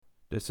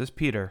This is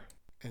Peter.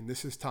 And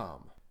this is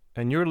Tom.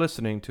 And you're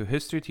listening to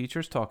History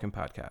Teachers Talking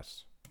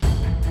Podcasts.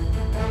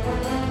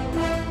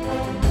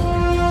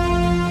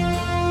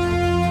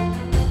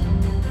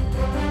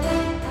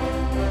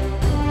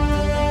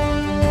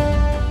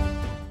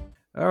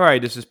 All right,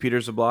 this is Peter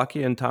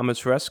Zablocki and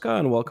Thomas Reska,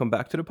 and welcome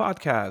back to the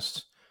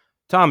podcast.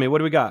 Tommy, what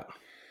do we got?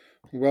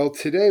 Well,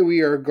 today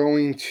we are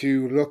going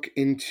to look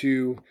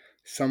into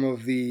some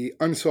of the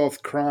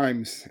unsolved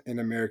crimes in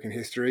American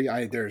history.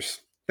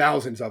 There's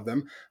thousands of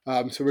them.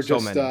 So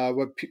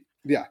what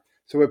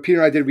Peter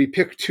and I did, we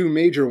picked two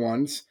major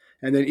ones,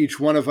 and then each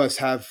one of us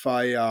have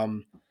a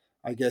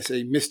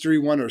mystery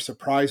one or a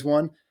surprise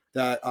one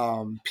that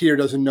Peter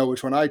doesn't know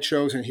which one I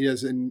chose,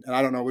 and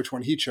I don't know which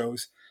one he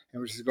chose. And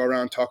we'll just go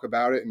around, talk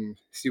about it, and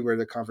see where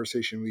the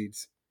conversation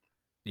leads.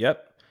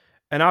 Yep.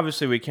 And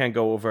obviously, we can't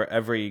go over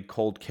every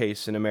cold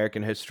case in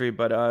American history,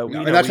 but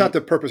that's not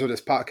the purpose of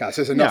this podcast.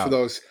 There's enough of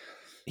those.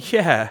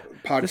 Yeah,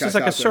 podcasts. This is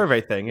like a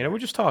survey thing. We're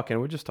just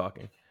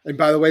talking. And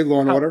by the way,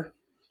 Law and Order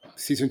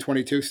season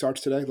 22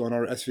 starts today. Law and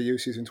Order SVU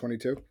season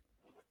 22.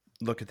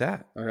 Look at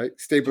that. All right,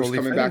 Stabler's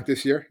coming back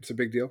this year. It's a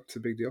big deal.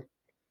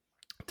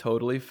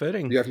 Totally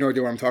fitting. You have no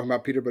idea what I'm talking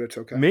about, Peter, but it's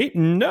okay. Me?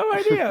 No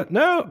idea.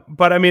 No,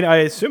 but I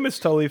assume it's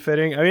totally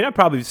fitting. I've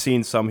probably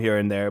seen some here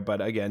and there,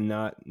 but again,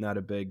 not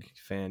a big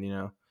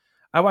fan.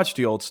 I watched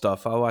the old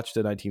stuff. I watched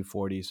the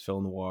 1940s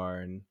film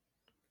noir and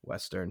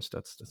westerns.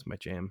 That's my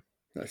jam.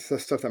 That's the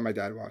stuff that my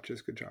dad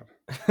watches. Good job.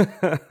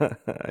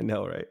 I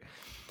know, right?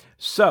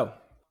 So,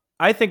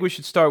 I think we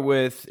should start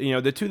with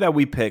the two that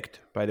we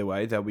picked. By the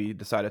way, that we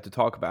decided to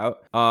talk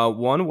about.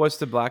 One was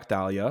the Black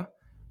Dahlia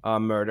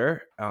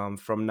murder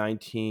from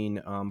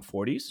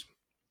 1940s,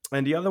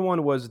 and the other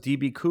one was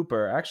D.B.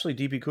 Cooper. Actually,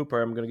 D.B.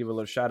 Cooper. I'm going to give a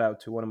little shout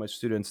out to one of my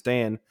students,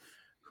 Dan,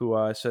 who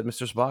said,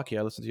 "Mr. Zablocki,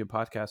 I listened to your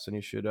podcast, and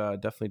you should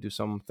definitely do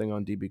something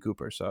on D.B.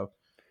 Cooper." So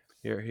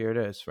here it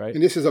is, right?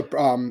 And this is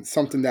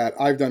something that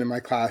I've done in my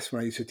class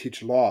when I used to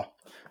teach law,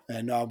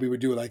 and we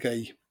would do like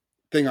a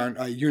thing on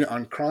a unit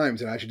on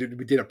crimes, and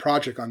we did a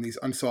project on these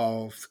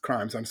unsolved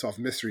crimes, unsolved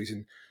mysteries,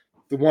 and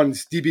the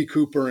ones D.B.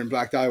 Cooper and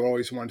Black Dahlia were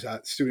always ones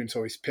that students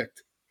always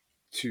picked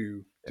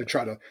to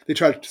try to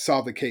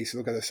solve the case,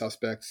 look at the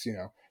suspects,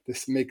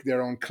 just make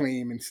their own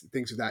claim and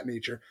things of that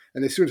nature.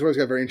 And the students always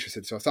got very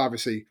interested. So it's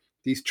obviously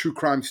these true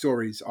crime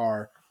stories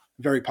are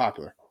very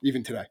popular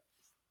even today.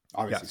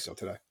 Obviously, still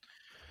today.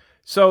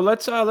 So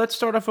let's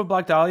start off with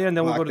Black Dahlia, and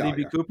then we'll go to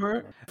D.B.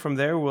 Cooper. From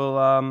there,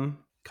 we'll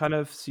kind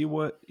of see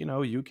what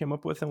you came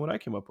up with and what I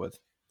came up with.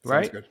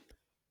 Right? Sounds good.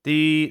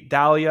 The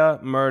Dahlia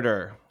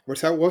murder.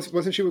 What's that?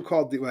 Wasn't she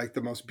called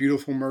the most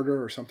beautiful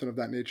murder or something of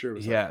that nature?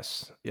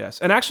 Yes.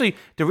 And actually,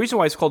 the reason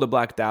why it's called the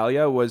Black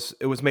Dahlia was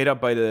it was made up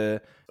by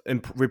the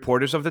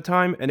reporters of the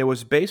time, and it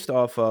was based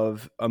off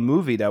of a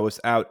movie that was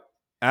out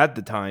at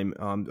the time,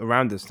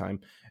 around this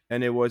time,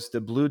 and it was the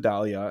Blue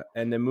Dahlia,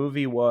 and the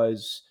movie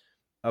was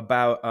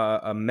about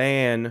a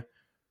man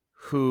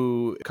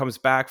who comes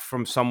back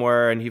from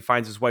somewhere and he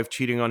finds his wife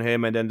cheating on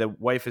him, and then the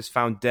wife is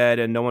found dead,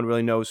 and no one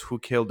really knows who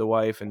killed the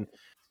wife, and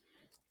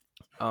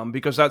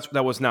because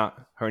that was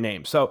not her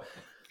name. So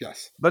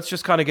yes, let's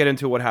just kind of get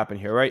into what happened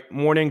here, right?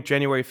 Morning,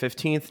 January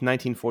 15th,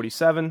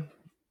 1947.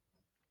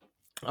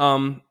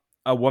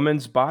 A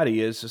woman's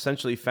body is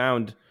essentially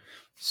found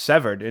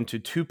severed into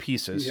two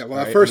pieces. Yeah, well,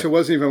 right? At first it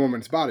wasn't even a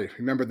woman's body.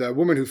 Remember, the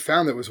woman who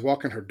found it was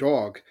walking her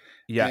dog.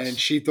 Yes. And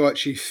she thought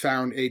she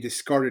found a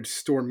discarded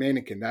store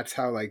mannequin. That's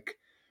how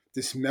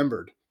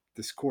dismembered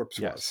this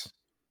corpse was.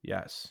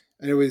 Yes.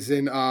 And it was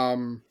in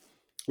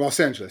Los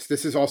Angeles.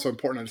 This is also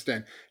important to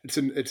understand. It's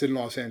in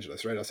Los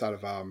Angeles, right outside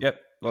of Los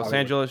Hollywood.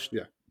 Angeles.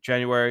 Yeah.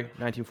 January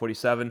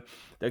 1947.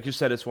 Like you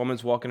said, this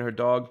woman's walking her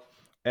dog,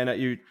 and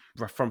you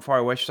from far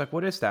away, she's like,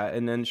 "What is that?"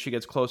 And then she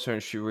gets closer,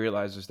 and she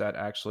realizes that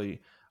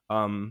actually,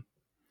 again,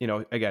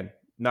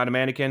 not a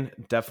mannequin,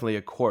 definitely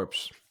a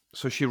corpse.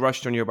 So she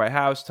rushed to a nearby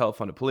house,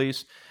 telephoned the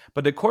police,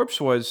 but the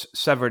corpse was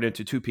severed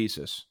into two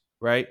pieces.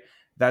 Right?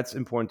 That's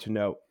important to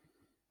note.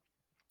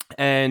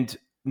 And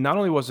not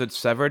only was it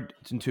severed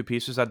in two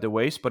pieces at the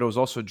waist, but it was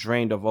also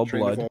drained of all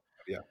blood.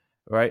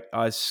 Right?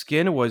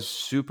 Skin was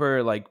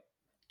super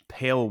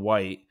pale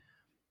white.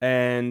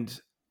 And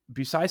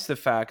besides the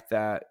fact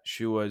that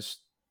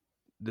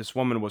this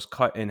woman was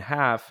cut in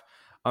half,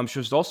 she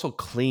was also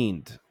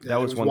cleaned.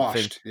 That was one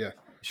washed. thing. Yeah.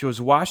 She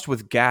was washed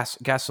with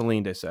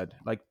gasoline, they said,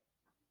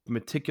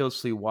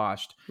 meticulously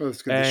washed. Well,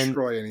 it's going to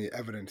destroy any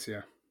evidence.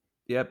 Yeah.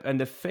 Yep, and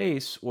the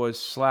face was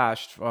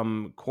slashed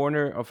from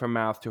corner of her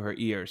mouth to her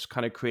ears,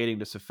 kind of creating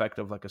this effect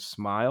of a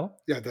smile.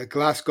 Yeah, the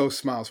Glasgow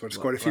smile is what it's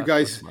called. If you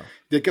guys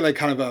did get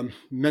kind of a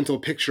mental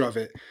picture of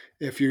it,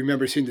 if you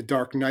remember seeing The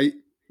Dark Knight,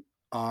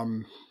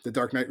 The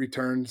Dark Knight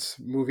Returns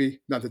movie,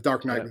 not The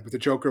Dark Knight, but the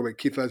Joker with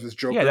Keith Ledger's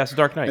Joker. Yeah, that's The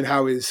Dark Knight. And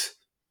how he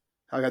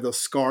had those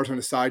scars on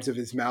the sides of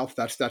his mouth.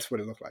 That's what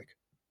it looked like.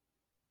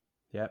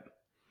 Yep.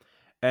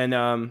 And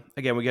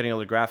again, we're getting a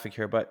little graphic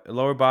here, but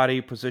lower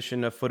body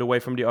positioned a foot away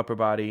from the upper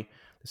body.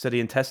 They said the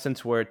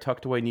intestines were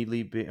tucked away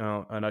neatly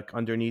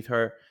underneath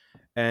her,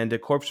 and the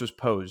corpse was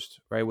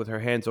posed, right, with her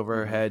hands over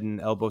her head and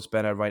elbows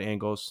bent at right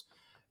angles,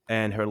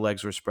 and her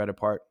legs were spread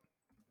apart.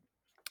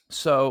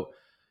 So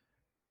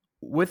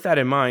with that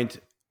in mind,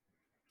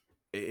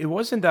 it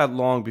wasn't that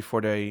long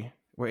before they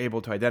were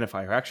able to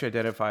identify her. Actually,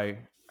 identify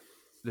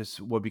this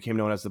what became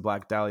known as the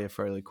Black Dahlia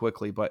fairly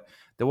quickly. But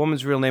the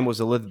woman's real name was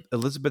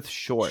Elizabeth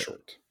Short.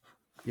 Short.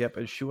 Yep,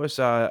 and she was,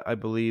 I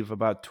believe,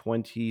 about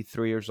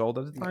 23 years old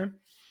at the Yeah. time.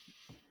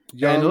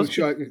 And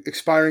Young,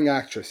 expiring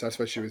actress. That's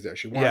what she was there.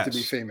 She wanted to be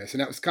yes, famous,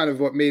 and that was kind of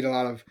what made a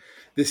lot of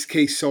this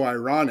case so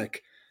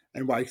ironic,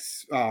 and why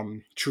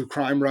true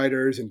crime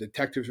writers and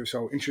detectives were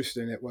so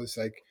interested in it. Was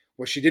like,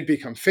 well, she did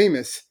become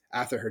famous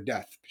after her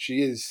death.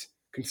 She is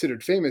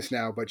considered famous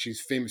now, but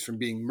she's famous from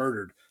being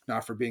murdered,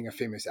 not for being a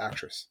famous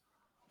actress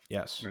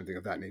yes. or anything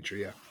of that nature.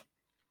 Yeah.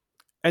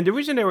 And the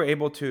reason they were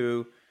able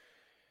to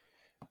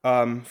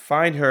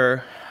find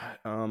her,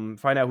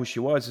 find out who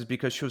she was, is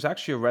because she was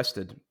actually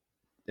arrested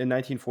in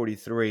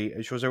 1943.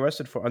 And she was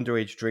arrested for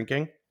underage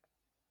drinking,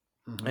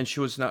 and she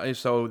was not.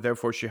 So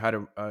therefore, she had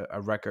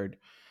a record,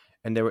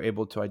 and they were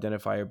able to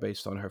identify her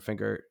based on her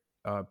finger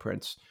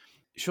prints.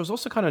 She was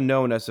also kind of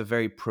known as a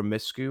very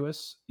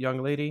promiscuous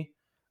young lady,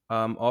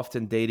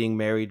 often dating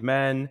married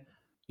men.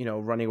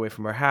 Running away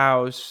from her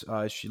house.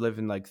 She lived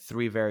in like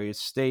 3 various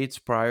states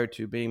prior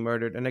to being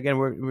murdered. And again,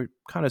 we're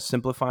kind of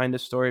simplifying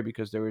this story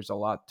because there is a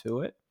lot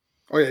to it.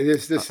 Oh yeah,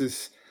 this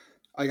is,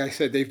 like I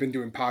said, they've been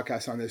doing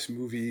podcasts on this,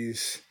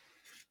 movies,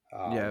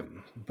 Yeah,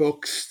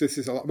 books. This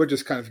is a lot. We're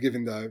just kind of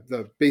giving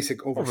the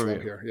basic overflow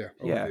overview. here.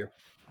 Yeah, Yeah, overview.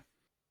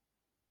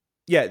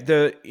 yeah.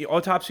 The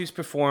autopsies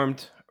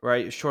performed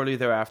right shortly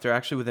thereafter,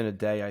 actually within a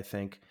day, I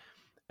think.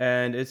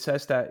 And it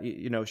says that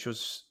she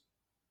was.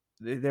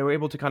 They were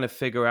able to kind of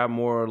figure out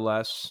more or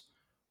less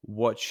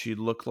what she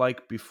looked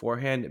like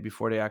beforehand,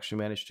 before they actually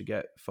managed to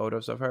get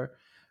photos of her.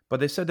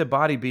 But they said the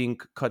body being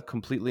cut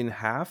completely in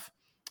half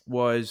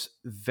was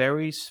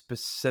very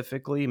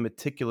specifically,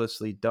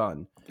 meticulously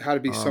done. How to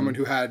be someone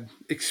who had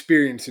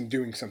experience in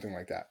doing something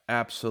like that.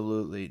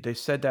 Absolutely. They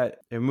said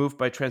that it moved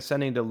by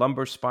transcending the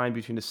lumbar spine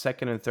between the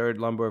second and third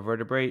lumbar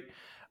vertebrae,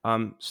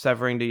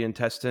 severing the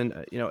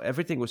intestine.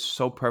 Everything was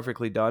so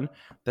perfectly done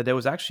that there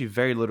was actually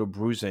very little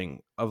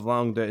bruising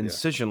along the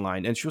incision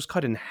line, and she was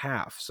cut in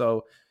half.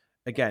 So,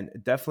 again,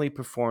 definitely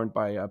performed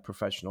by a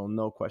professional,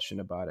 no question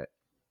about it.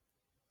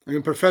 I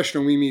mean,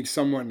 professional, we mean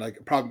someone like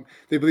probably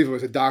they believe it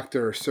was a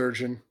doctor or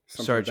surgeon,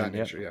 something Surgeon, of that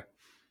nature. Yeah.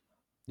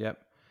 Yep.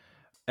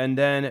 And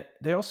then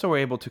they also were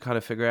able to kind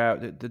of figure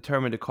out,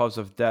 determine the cause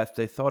of death.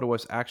 They thought it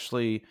was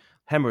actually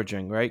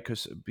hemorrhaging, right?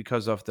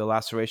 Because of the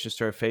lacerations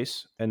to her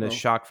face and the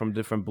shock from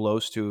different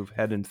blows to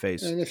head and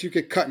face. And if you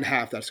get cut in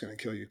half, that's going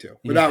to kill you too.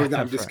 Yeah,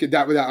 I'm just kidding.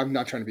 I'm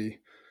not trying to be,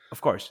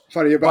 of course,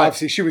 funny, but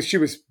obviously she was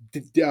already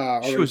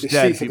dead deceased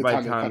at the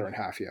time they cut her in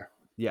half. Yeah.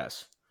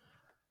 Yes.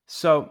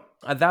 So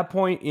at that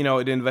point,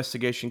 the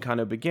investigation kind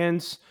of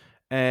begins,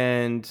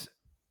 and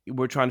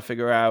we're trying to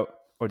figure out,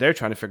 or they're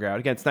trying to figure out.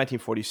 Again, it's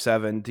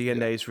 1947.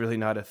 DNA is really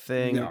not a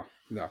thing.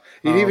 No.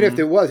 And even if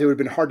there was, it would have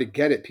been hard to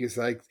get it because,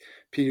 like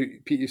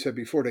Pete, you said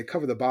before, they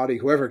cover the body.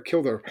 Whoever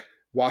killed her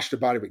washed the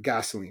body with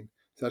gasoline.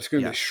 So that's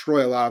going to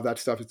destroy a lot of that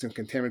stuff. It's going to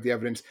contaminate the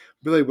evidence.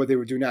 Really, what they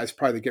would do now is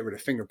probably get rid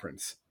of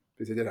fingerprints,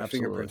 because they did have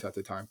fingerprints at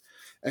the time.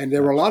 And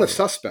there were a lot of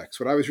suspects.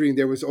 What I was reading,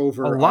 there was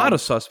over a lot of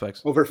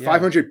suspects. Over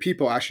 500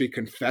 people actually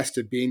confessed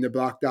to being the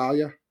Black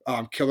Dahlia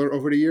killer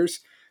over the years.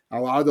 A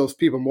lot of those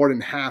people, more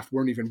than half,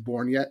 weren't even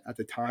born yet at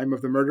the time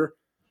of the murder.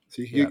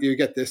 So you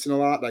get this in a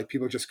lot. Like,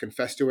 people just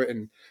confess to it,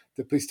 and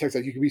the police text,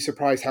 like, you can be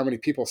surprised how many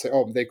people say,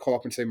 "Oh, they call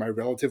up and say my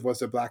relative was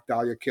the Black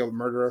Dahlia killed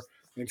murderer,"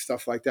 and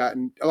stuff like that.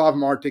 And a lot of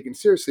them aren't taken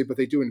seriously, but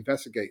they do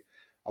investigate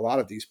a lot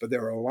of these. But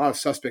there were a lot of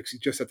suspects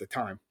just at the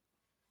time.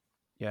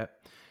 Yeah.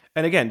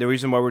 And again, the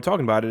reason why we're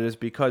talking about it is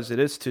because it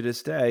is, to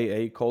this day,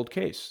 a cold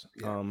case.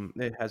 Yeah.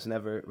 It has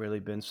never really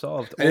been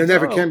solved. And it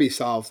never can be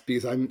solved,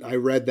 because I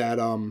read that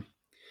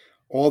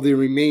all the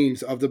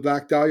remains of the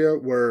Black Dahlia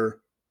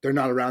they're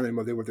not around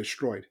anymore. They were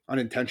destroyed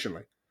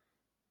unintentionally.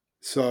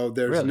 So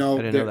there's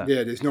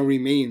there's no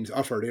remains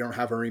of her. They don't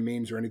have her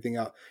remains or anything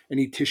else,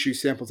 any tissue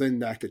samples in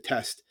that to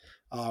test.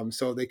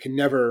 So they can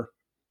never,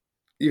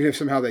 even if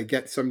somehow they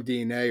get some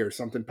DNA or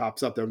something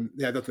pops up, they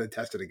have nothing to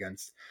test it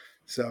against.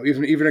 So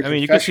even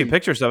you can see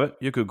pictures of it.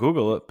 You could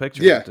Google it,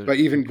 pictures. Yeah, but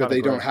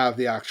they don't have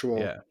the actual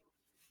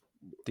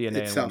DNA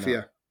itself.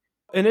 Yeah.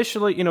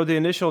 Initially, the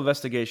initial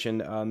investigation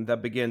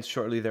that begins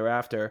shortly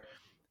thereafter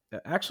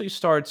actually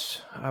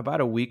starts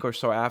about a week or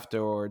so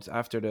afterwards,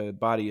 after the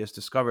body is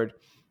discovered.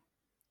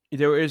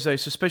 There is a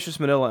suspicious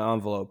manila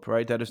envelope,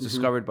 right, that is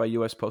discovered by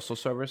U.S. Postal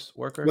Service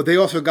worker. But they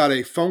also got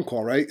a phone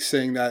call, right,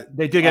 saying that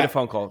they did get a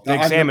phone call. The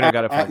examiner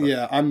got a phone call.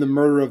 Yeah, I'm the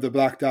murderer of the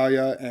Black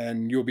Dahlia,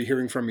 and you'll be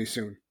hearing from me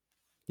soon.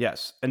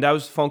 Yes, and that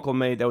was a phone call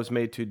that was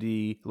made to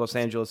the Los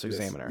Angeles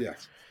Examiner.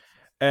 Yes.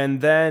 And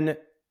then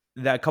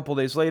that couple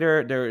days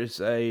later, there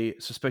is a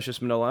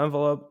suspicious manila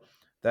envelope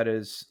that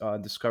is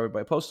discovered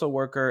by a postal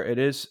worker. It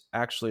is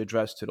actually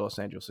addressed to the Los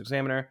Angeles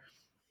Examiner.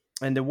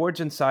 And the words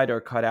inside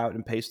are cut out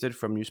and pasted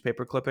from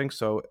newspaper clippings.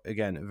 So,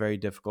 again, very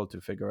difficult to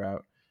figure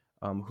out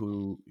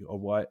who or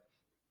what.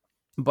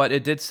 But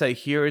it did say,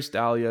 "Here is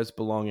Dahlia's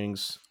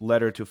belongings,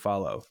 letter to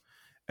follow."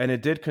 And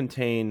it did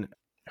contain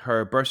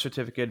her birth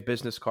certificate,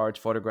 business cards,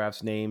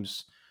 photographs,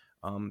 names,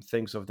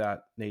 things of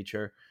that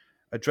nature.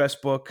 Address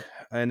book,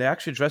 and the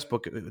actual address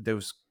book, there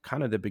was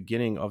kind of the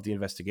beginning of the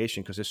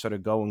investigation because they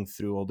started going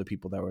through all the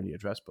people that were in the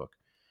address book.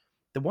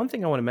 The one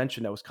thing I want to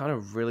mention that was kind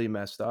of really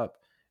messed up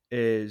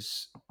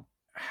is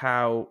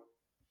how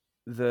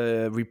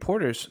the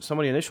reporters, some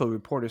of the initial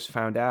reporters,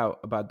 found out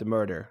about the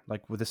murder,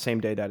 like with the same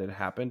day that it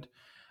happened.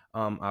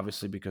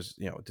 Obviously, because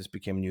this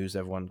became news,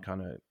 everyone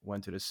kind of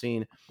went to the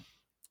scene.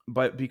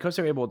 But because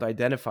they're able to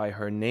identify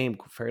her name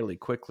fairly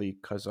quickly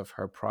because of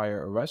her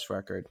prior arrest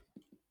record,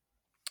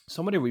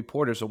 some of the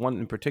reporters, or one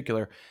in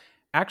particular,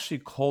 actually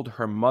called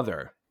her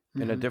mother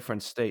in a Hmm.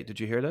 different state.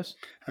 Did you hear this?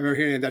 I remember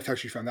hearing that's how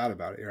she found out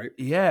about it, right?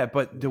 Yeah,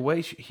 but the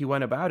way he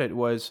went about it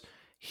was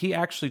he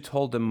actually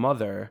told the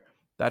mother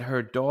that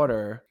her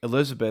daughter,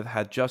 Elizabeth,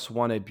 had just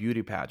won a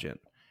beauty pageant.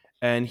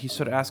 And he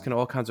started asking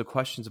all kinds of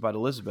questions about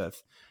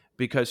Elizabeth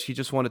because he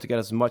just wanted to get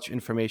as much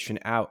information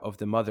out of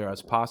the mother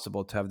as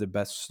possible to have the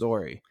best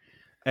story.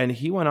 And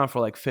he went on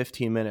for like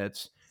 15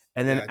 minutes.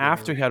 And Yeah, then I do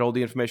after remember. he had all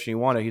the information he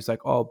wanted, he's like,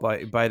 "Oh,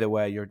 by the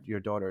way, your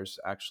daughter's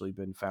actually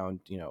been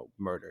found,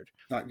 murdered,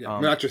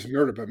 Not just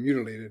murder, but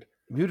mutilated.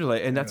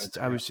 mutilated." And Yeah, that's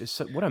I was just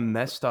what a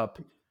messed up.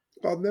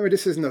 well, no,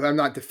 this isn't. I'm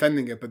not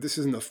defending it, but this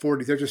is in the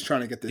 40s. They're just trying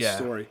to get this Yeah,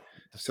 story.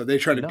 that's So they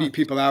try to beat nuts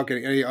people out,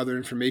 getting any other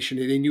information.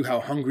 They knew how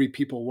hungry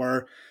people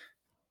were.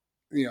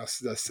 The to figure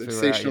out. Yeah,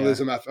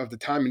 sensationalism of the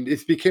time, and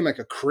it became like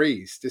a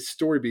craze. This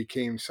story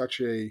became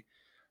such a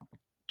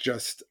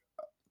just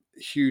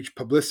huge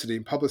publicity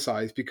and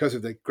publicized because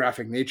of the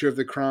graphic nature of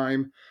the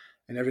crime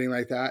and everything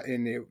like that.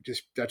 And it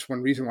just that's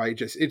one reason why it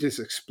just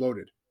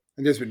exploded.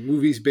 And there's been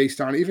movies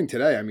based on it. Even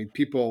today. I mean,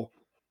 people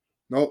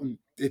no,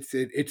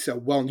 it's a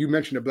well. You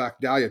mentioned a Black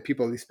Dahlia.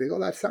 People at least think, oh,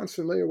 that sounds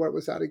familiar. What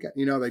was that again?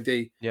 Like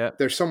yeah,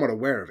 they're somewhat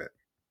aware of it.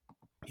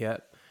 yeah.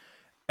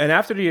 And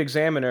after the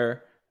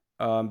examiner,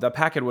 the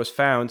packet was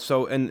found.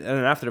 So and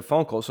after the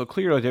phone call, so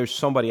clearly there's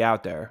somebody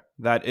out there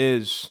that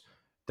is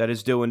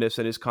doing this,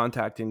 that is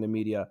contacting the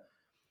media.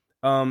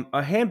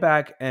 A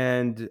handbag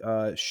and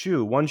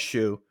one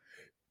shoe,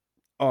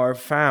 are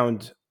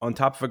found on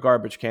top of a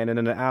garbage can in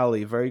an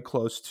alley very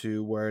close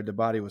to where the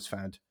body was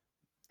found,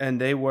 and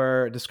they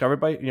were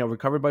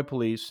recovered by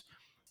police,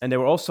 and they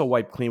were also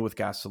wiped clean with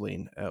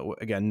gasoline.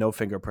 Again, no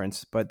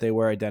fingerprints, but they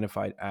were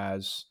identified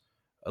as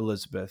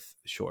Elizabeth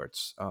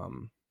Short's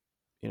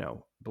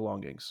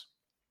belongings.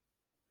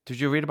 Did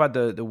you read about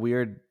the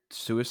weird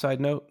suicide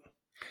note?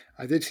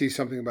 I did see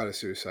something about a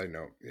suicide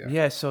note. Yeah,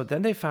 Yeah, so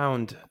then they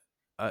found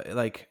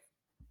like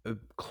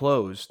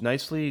clothes,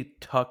 nicely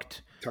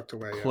tucked tucked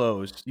away. Yeah,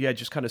 clothes. Yeah,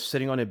 just kind of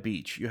sitting on a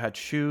beach. You had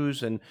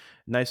shoes and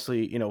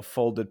nicely,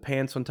 folded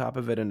pants on top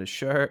of it and a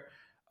shirt.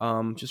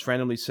 Just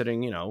randomly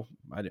sitting,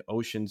 at the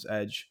ocean's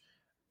edge.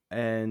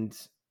 And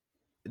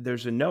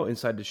there's a note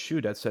inside the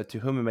shoe that said, "To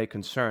whom it may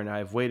concern, I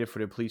have waited for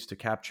the police to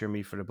capture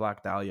me for the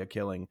Black Dahlia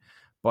killing,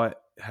 but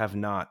have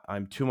not.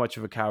 I'm too much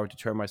of a coward to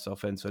turn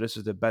myself in. So this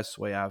is the best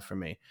way out for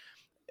me."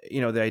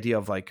 The idea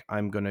of like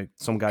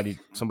somebody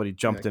yeah.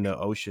 jumped in the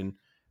ocean,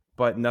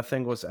 but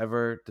nothing was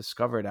ever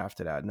discovered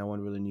after that. No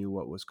one really knew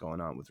what was going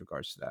on with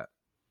regards to that.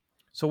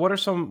 So what are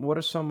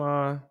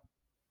some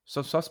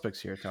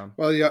suspects here, Tom?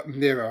 Well, yeah,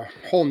 there are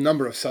a whole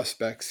number of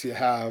suspects. You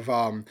have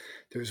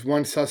there's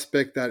one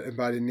suspect that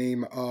by the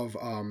name of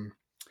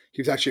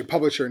he was actually a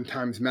publisher in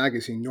Times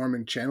Magazine,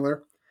 Norman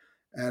Chandler,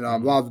 and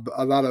Hmm.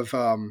 a lot of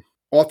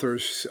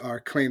authors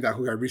claim that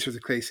who had researched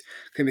the case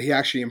claim that he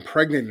actually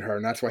impregnated her,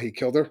 and that's why he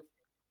killed her.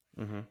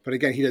 Hmm. But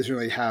again, he doesn't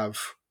really have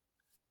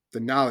the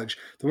knowledge.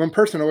 The one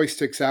person that always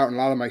sticks out, and a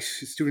lot of my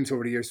students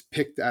over the years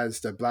picked as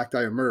the Black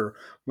Dahlia murderer,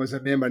 was a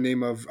man by the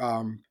name of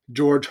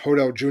George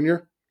Hodel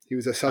Jr. He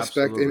was a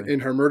suspect Absolutely. in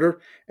her murder,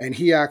 and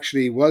he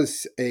actually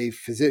was a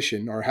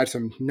physician or had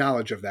some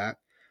knowledge of that.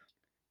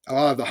 A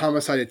lot of the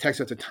homicide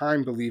detectives at the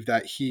time believed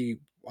that he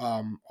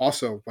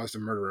also was the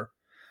murderer.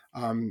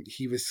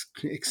 He was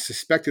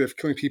suspected of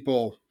killing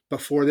people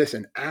before this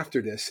and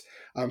after this.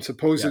 Yeah.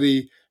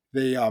 Supposedly,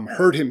 they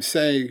heard him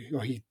say,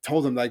 he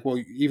told them, like, well,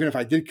 even if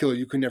I did kill her,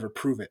 you could never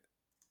prove it.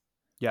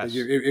 Like, Yes.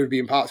 it would be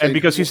And impossible.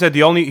 because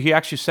he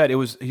actually said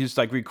he's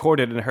like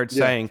recorded and heard Yeah,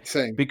 saying,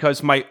 saying,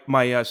 because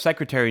my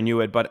secretary knew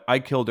it, but I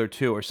killed her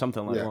too, or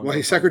something like yeah. along Well,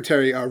 his those lines.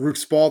 secretary, Ruth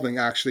Spalding,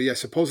 actually, yeah,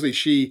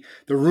 supposedly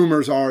the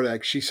rumors are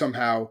like she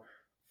somehow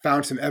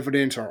found some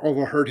evidence or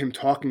overheard him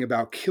talking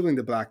about killing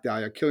the Black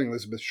Dahlia, killing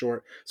Elizabeth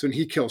Short. So then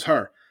he kills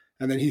her.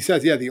 And then he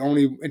says, yeah,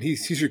 and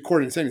he's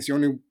recorded and saying it's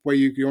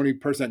the only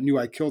person that knew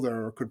I killed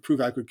her or could prove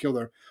I could kill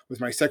her was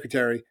my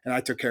secretary, and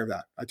I took care of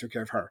that. I took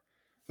care of her.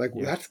 Like,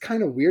 well, Yeah. that's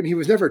kind of weird. He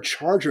was never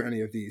charged or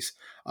any of these.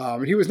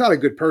 And he was not a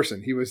good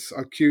person. He was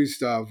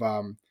accused of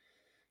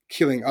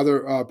killing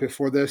other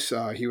before this.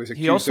 He was He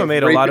accused also of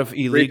made a lot of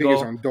raping his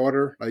illegal. own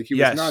daughter. Like he was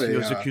Yes, not he a.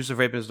 was accused of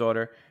raping his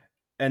daughter,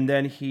 and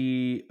then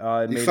he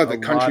He made fled a the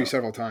country lot.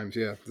 several times.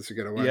 Yeah, just to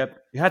get away.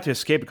 Yep, he had to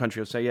escape the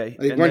country. Let's say, yeah,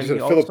 He and went then to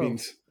the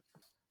Philippines.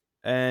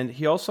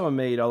 he also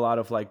made a lot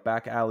of like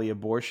back alley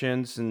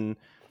abortions, and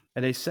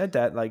they said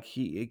that like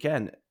he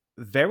again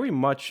very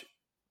much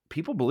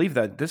people believe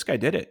that this guy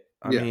did it.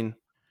 I Yeah, mean,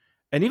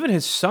 And even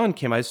his son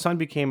came out. His son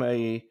became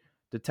a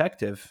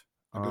detective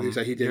I believe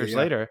that he did it. years Yeah.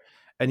 later,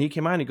 and he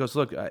came out and he goes,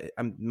 "Look,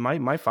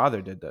 my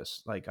father did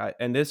this. Like,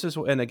 and this is,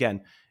 and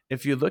again,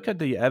 if you look at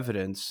the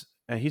evidence,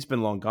 and he's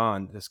been long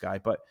gone, this guy,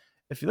 but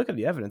if you look at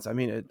the evidence, I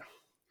mean,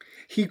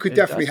 He could it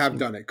definitely does have seem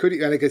done it. Could he?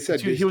 Like I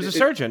said, he was a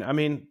surgeon. I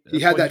mean, he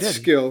that's had what he that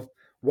did. skill.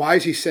 Why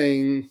is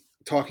he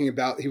talking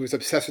about he was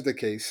obsessed with the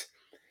case?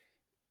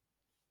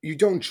 You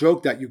don't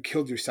joke that you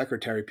killed your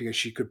secretary because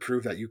she could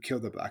prove that you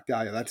killed the Black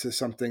Dahlia. That's just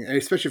something, and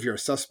especially if you're a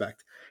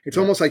suspect. It's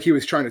Yeah. almost like he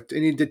was trying to,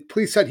 and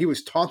police said he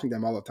was taunting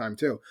them all the time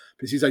too,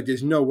 because he's like,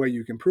 "There's no way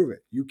you can prove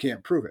it. You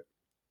can't prove it,"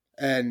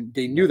 and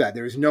they knew that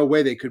there was no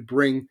way they could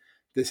bring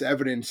this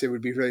evidence. It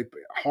would be really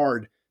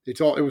hard. It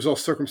was all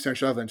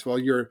circumstantial evidence. Well,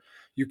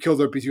 you killed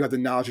her because you had the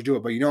knowledge to do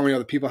it, but you know how many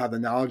other people have the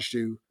knowledge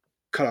to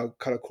cut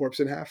a corpse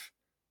in half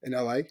in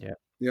L.A.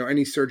 Yeah.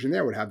 Any surgeon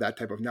there would have that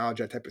type of knowledge,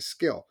 that type of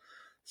skill.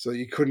 So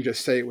you couldn't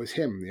just say it was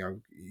him.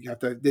 You have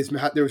to.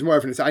 There was more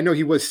evidence. I know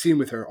he was seen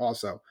with her.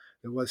 Also,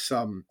 there was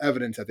some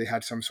evidence that they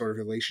had some sort of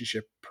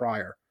relationship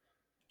prior.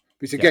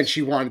 Because again,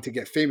 she wanted to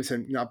get famous,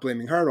 and not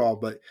blaming her at all,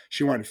 but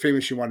she wanted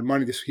famous. She wanted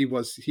money.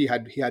 He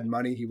had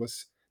money. He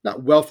was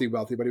not wealthy,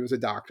 but he was a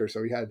doctor,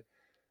 so he had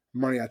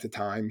money at the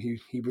time.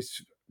 He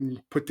was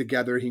put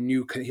together. He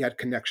knew he had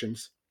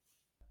connections.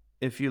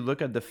 If you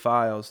look at the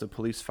files, the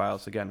police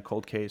files, again,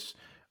 cold case,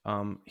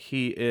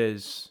 he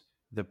is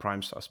the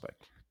prime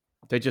suspect.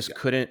 They just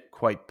couldn't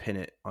quite pin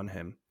it on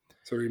him.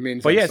 So it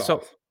remains unsolved.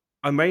 unsolved. So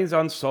remains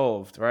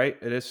unsolved, right?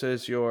 This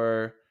is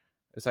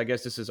I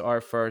guess this is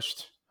our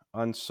first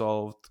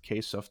unsolved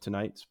case of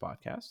tonight's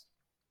podcast.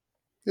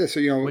 Yeah, so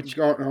you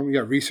got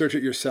to research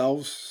it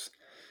yourselves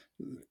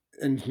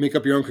and make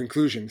up your own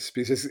conclusions,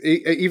 because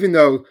even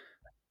though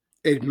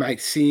it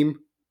might seem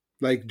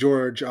like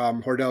George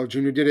Hordell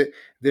Jr. did it,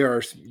 there are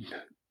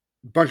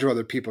a bunch of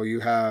other people.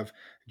 You have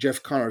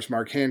Jeff Connors,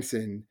 Mark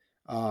Hansen,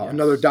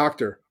 another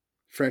doctor,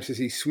 Francis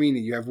E. Sweeney.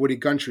 You have Woody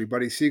Guntry,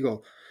 Buddy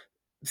Siegel.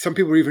 Some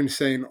people are even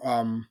saying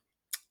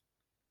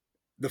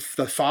the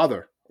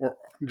father, or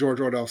George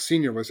Hordell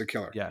Sr. was a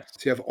killer. Yes.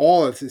 So you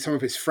have some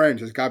of his friends.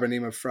 There's a guy by the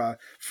name of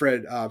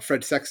Fred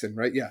Sexton,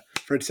 right? Yeah,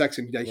 Fred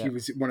Sexton. He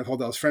was one of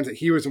Hordell's friends.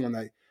 He was the one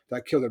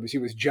that killed her because he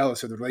was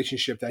jealous of the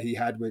relationship that she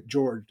had with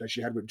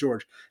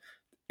George.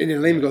 And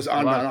then Lehman goes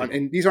on and on.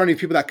 And these aren't even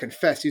people that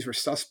confessed. These were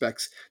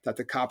suspects that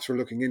the cops were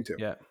looking into.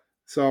 Yeah.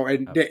 So,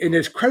 and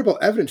there's credible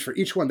evidence for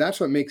each one. That's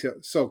what makes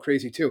it so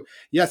crazy too.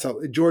 Yes,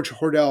 George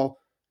Hordell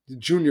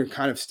Jr.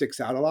 kind of sticks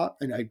out a lot.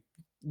 And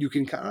you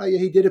can kind of,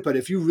 he did it. But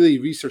if you really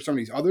research some of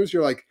these others,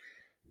 you're like,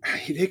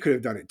 they could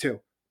have done it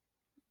too.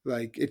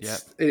 Like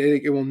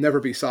it will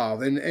never be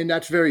solved. And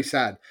that's very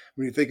sad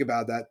when you think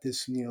about that.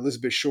 This,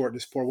 Elizabeth Short,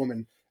 this poor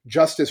woman,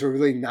 justice will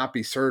really not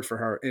be served for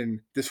her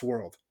in this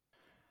world.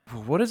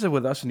 What is it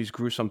with us and these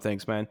gruesome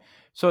things, man?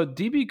 So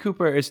DB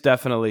Cooper is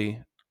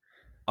definitely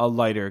a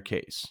lighter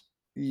case.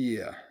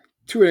 Yeah,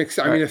 to an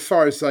extent. I mean, as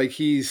far as like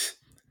it's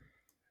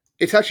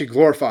actually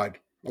glorified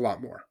a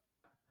lot more.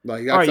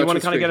 Like, all right, you want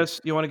to kind of get us?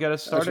 You want to get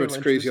us started? That's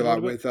what's crazy a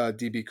lot with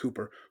DB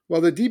Cooper.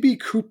 Well, the DB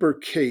Cooper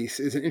case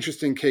is an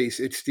interesting case.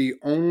 It's the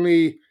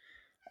only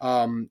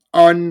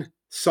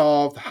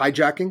unsolved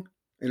hijacking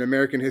in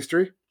American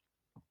history.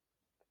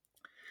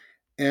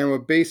 And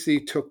what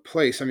basically took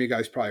place, some of you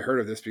guys probably heard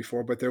of this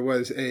before, but there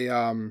was a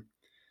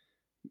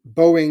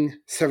Boeing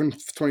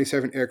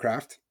 727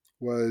 aircraft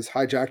was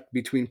hijacked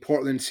between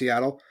Portland and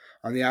Seattle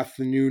on the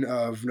afternoon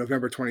of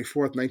November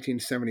 24th,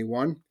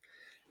 1971.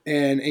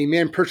 And a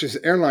man purchased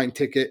an airline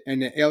ticket,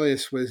 and the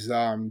alias was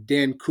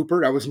Dan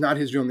Cooper. That was not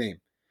his real name.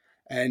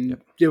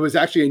 And there was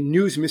actually a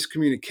news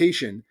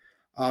miscommunication.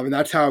 And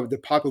that's how the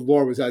popular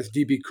lore was as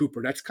DB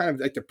Cooper. That's kind of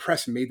like the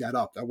press made that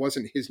up. That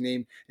wasn't his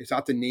name. It's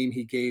not the name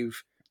he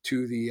gave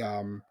to the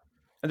and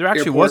there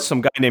actually airport. Was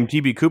some guy named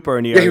DB Cooper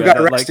in the area. Who got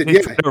arrested.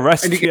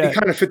 Arrested, and he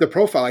kind of fit the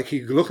profile. Like,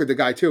 he looked at the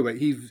guy too, but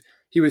he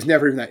was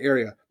never in that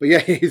area. But yeah,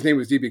 his name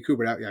was DB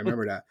Cooper. Yeah, I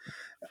remember that.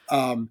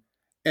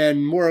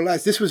 And more or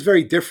less, this was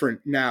very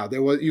different now.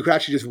 You could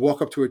actually just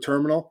walk up to a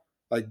terminal,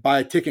 like buy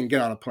a ticket and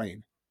get on a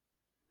plane.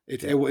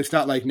 It's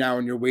not like now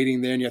when you're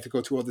waiting there and you have to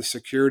go through all the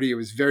security. It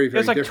was very,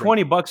 very different. It's like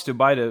 $20 to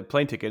buy the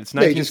plane ticket. It's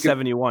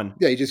 1971.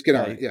 You just get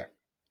on it. Yeah.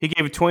 He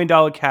gave a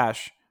 $20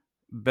 cash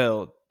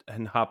bill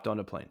and hopped on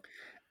a plane.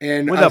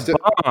 And with a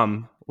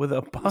bomb.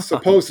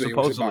 Supposedly. It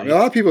was a bomb. A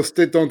lot of people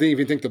still don't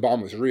even think the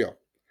bomb was real.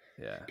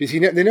 Yeah. Because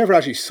they never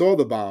actually saw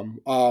the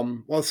bomb.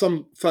 Well,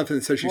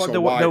 something said she saw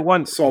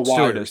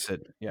wires.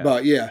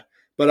 Yeah.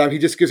 But he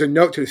just gives a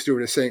note to the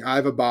stewardess saying, I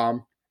have a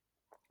bomb,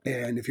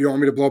 and if you don't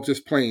want me to blow up this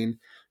plane,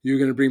 you're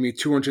going to bring me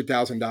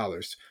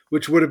 $200,000,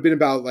 which would have been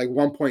about like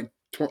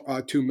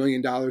 $1.2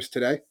 million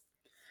today.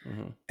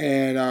 Mm-hmm.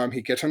 And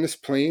he gets on this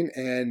plane,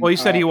 and he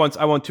said I want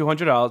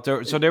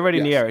 $200. So they're already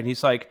in the air, and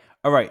he's like,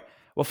 all right.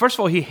 Well, first of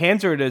all, he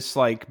hands her this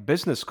like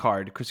business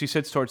card because he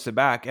sits towards the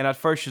back, and at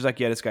first she's like,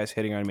 "Yeah, this guy's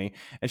hitting on me,"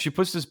 and she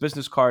puts this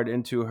business card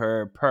into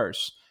her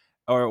purse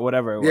or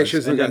whatever it was. Yeah,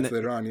 she's looking at it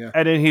later on. Yeah,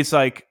 and then he's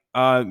like,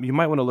 "You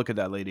might want to look at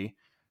that lady."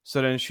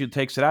 So then she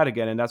takes it out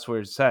again, and that's where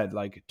it said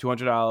like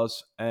 $200,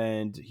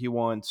 and he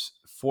wants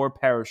 4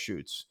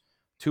 parachutes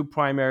 2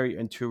 primary,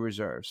 and 2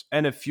 reserves,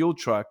 and a fuel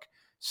truck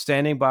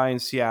standing by in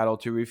Seattle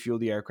to refuel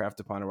the aircraft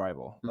upon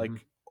arrival. Mhm.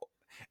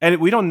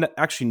 And we don't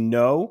actually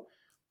know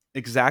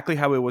exactly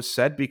how it was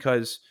said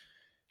because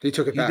He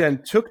took it he back.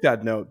 then took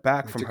that note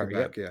back He from took her, it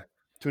back. Yeah.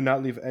 to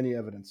not leave any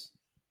evidence.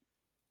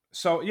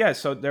 So yeah,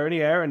 so they're in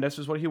the air, and this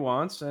is what he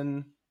wants,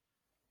 and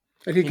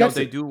And he gets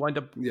they it. do wind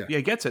up. Yeah. Yeah,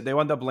 he gets it. They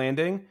wind up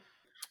landing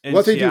in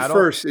What they do Seattle.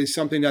 first is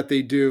something that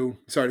they do.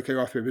 Sorry to cut you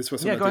off here, but this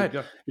was something Yeah, go ahead.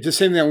 Go. it's the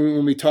same thing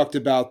when we talked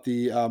about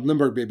the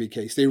Lindbergh baby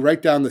case. They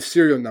write down the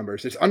serial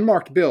numbers. There's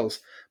unmarked bills,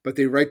 but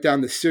they write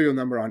down the serial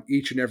number on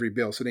each and every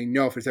bill, so they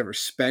know if it's ever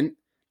spent,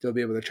 they'll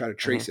be able to try to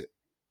trace it.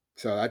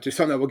 So that's just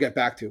something that we'll get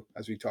back to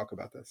as we talk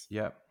about this.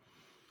 Yeah.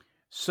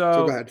 So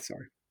go So ahead.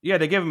 Sorry. yeah,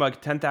 they give him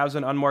like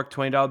 10,000 unmarked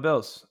 $20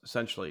 bills,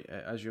 essentially,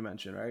 as you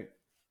mentioned, right?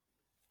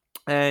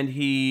 And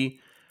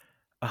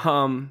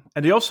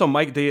and they also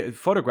they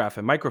photograph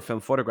him, microfilm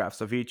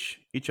photographs of each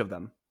of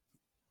them,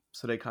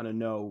 so they kind of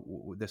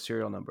know the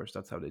serial numbers.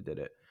 That's how they did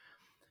it.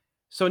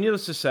 So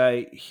needless to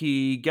say,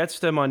 he gets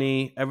the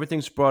money.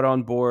 Everything's brought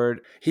on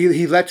board.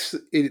 He lets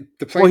the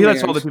plane. Well, he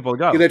lets all the people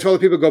go. He lets all the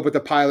people go, but the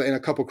pilot and a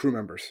couple crew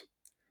members.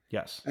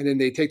 Yes. And then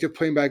they take the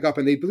plane back up,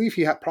 and they believe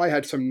he probably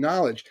had some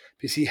knowledge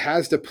because he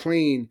has the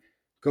plane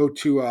go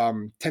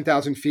to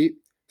 10,000 feet,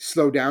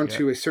 slow down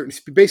to a certain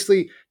speed,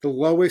 basically the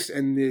lowest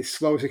and the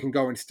slowest it can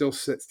go and still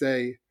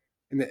stay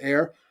in the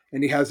air.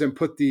 And he has them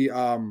put the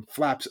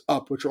flaps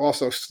up, which will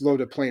also slow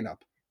the plane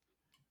up.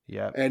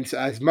 Yeah. And so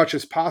as much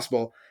as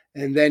possible.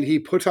 And then he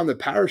puts on the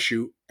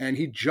parachute and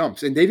he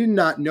jumps. And they did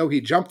not know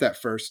he jumped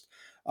at first.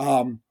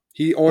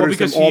 He orders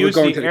them all to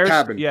go into the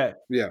cabin.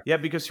 Yeah,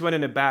 because he went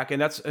in the back.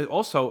 And that's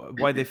also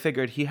why they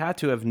figured he had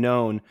to have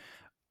known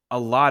a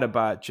lot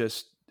about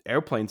just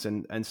airplanes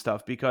and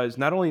stuff, because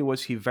not only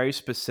was he very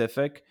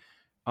specific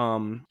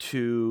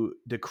to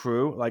the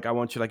crew, like, I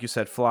want you, like you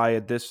said, fly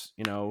at this,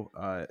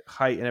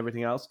 height and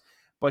everything else,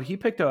 but he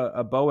picked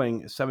a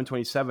Boeing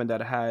 727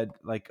 that had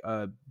like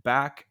a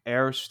back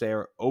air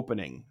stair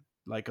opening,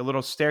 like a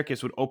little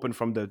staircase would open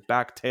from the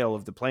back tail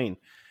of the plane.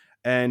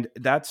 And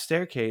that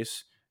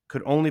staircase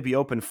could only be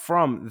opened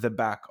from the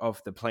back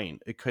of the plane.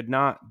 It could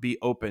not be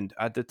opened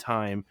at the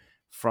time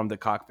from the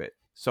cockpit.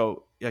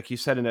 So, like you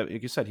said,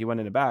 he went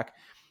in the back.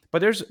 But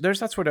there's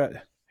that's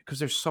where because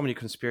there's so many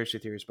conspiracy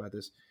theories about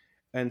this,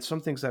 and some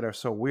things that are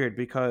so weird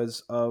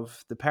because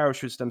of the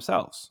parachutes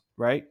themselves,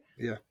 right?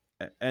 Yeah.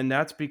 And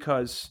that's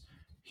because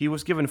he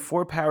was given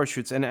 4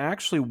 parachutes, and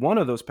actually one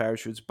of those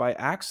parachutes by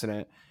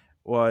accident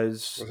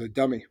was a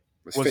dummy.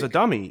 Was a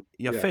dummy.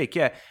 Yeah, fake.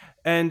 Yeah.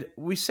 And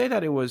we say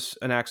that it was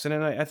an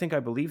accident. I think I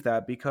believe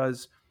that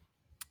because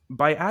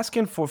by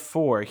asking for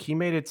 4, he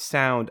made it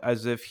sound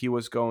as if he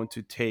was going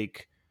to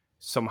take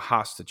some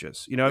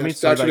hostages. You know what I mean?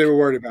 So that's what they were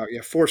worried about.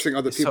 Yeah, forcing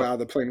other people out of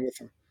the plane with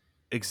him.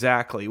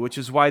 Exactly, which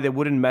is why they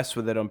wouldn't mess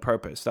with it on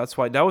purpose. That's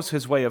why that was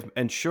his way of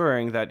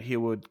ensuring that he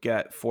would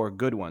get 4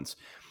 good ones.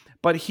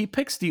 But he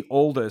picks the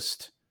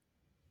oldest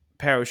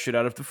parachute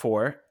out of the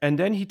 4, and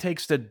then he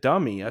takes the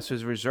dummy as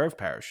his reserve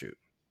parachute.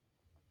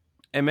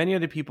 And many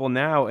of the people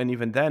now, and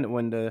even then,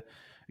 when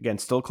again,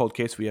 still cold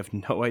case, we have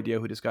no idea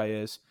who this guy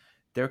is.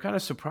 They're kind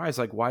of surprised,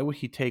 like, why would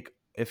he take,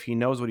 if he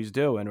knows what he's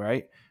doing,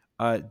 right?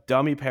 A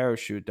dummy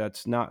parachute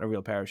that's not a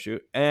real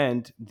parachute,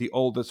 and the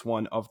oldest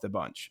one of the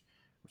bunch,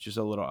 which is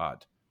a little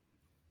odd.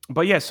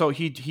 But yeah, so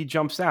he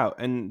jumps out,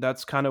 and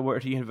that's kind of where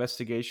the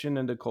investigation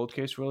and the cold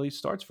case really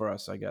starts for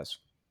us, I guess.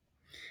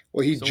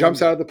 Well, he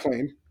jumps out of the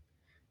plane,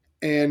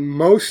 and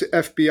most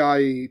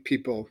FBI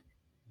people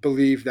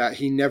believe that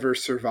he never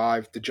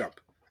survived the jump.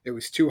 It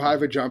was too high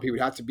of a jump. He would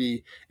have to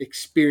be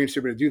experienced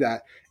to be able to do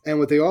that. And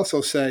what they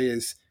also say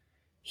is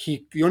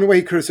the only way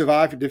he could have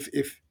survived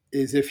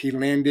if he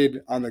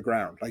landed on the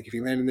ground. Like if he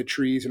landed in the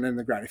trees and then in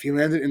the ground. If he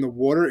landed in the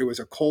water, it was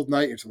a cold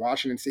night, it's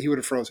Washington State, he would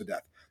have froze to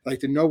death. Like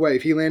there's no way.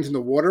 If he lands in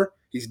the water,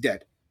 he's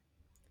dead.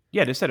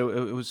 Yeah, they said it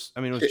was,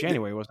 I mean, it was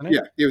January, wasn't it?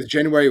 Yeah, it was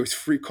January. It was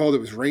cold. It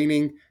was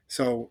raining.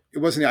 So it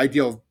wasn't the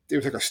ideal. It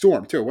was like a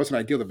storm, too. It wasn't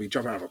ideal to be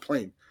jumping out of a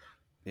plane.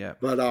 Yeah.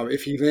 But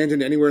if he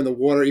landed anywhere in the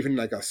water, even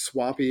like a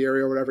swampy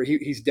area or whatever,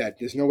 he's dead.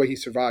 There's no way he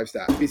survives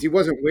that because he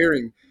was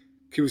wearing,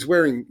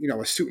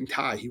 a suit and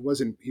tie. He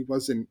wasn't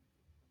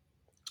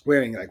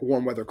wearing like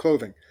warm weather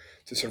clothing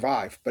to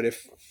survive.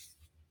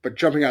 But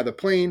jumping out of the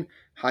plane,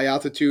 high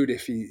altitude,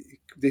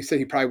 they said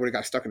he probably would have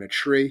got stuck in a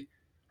tree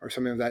or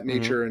something of that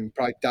nature and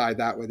probably died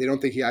that way. They don't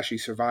think he actually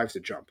survives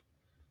the jump.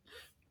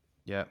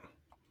 Yeah.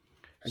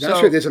 And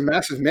that's right. There's a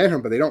massive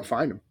manhunt, but they don't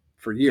find him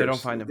for years. They don't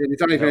find him.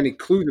 There's not even any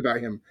clues about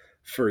him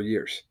for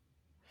years.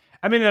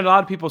 I mean, a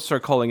lot of people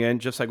start calling in,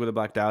 just like with the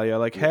Black Dahlia,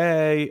 like,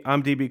 hey,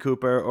 I'm DB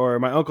Cooper, or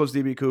my uncle's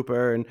DB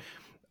Cooper. And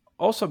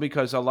also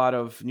because a lot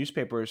of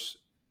newspapers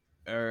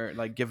are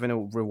like giving a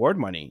reward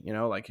money,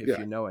 like if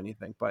you know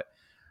anything, but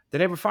they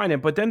never find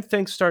him. But then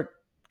things start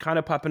kind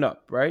of popping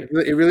up, right?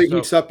 It really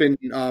heats up in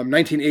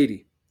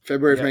 1980,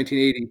 February of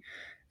 1980.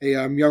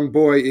 A young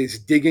boy is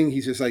digging.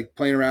 He's just like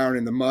playing around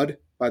in the mud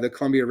by the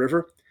Columbia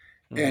River.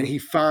 And he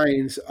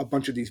finds a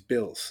bunch of these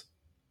bills.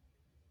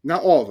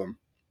 Not all of them,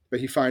 but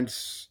he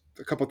finds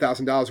a couple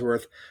 $1,000s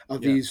worth of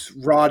these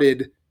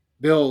rotted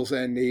bills,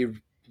 and he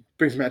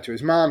brings them out to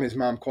his mom. His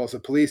mom calls the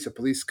police. The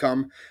police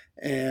come,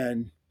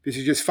 and because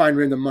you just find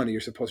random money,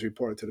 you're supposed to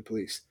report it to the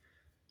police,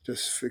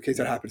 just in case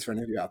that happens for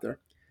any of you out there.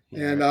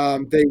 Yeah.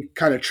 And they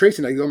kind of trace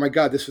it. Like, oh my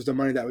God, this was the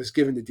money that was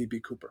given to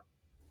DB Cooper.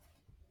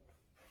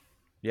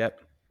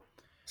 Yep.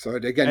 So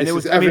again, And this it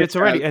was, is I mean, it's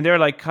already, evidence. and they're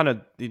like kind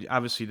of,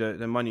 obviously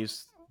the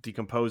money's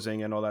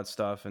decomposing and all that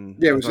stuff. And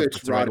Yeah, I don't know if it's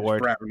that's the right rotted,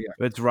 word. brown.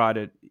 Yeah, It's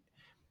rotted.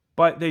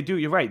 But they do,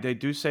 you're right. They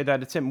do say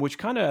that it's him, which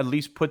kind of at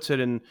least puts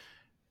him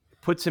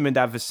in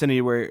that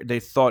vicinity where they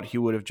thought he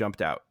would have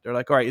jumped out. They're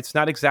like, all right, it's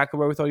not exactly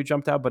where we thought he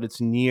jumped out, but it's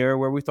near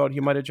where we thought he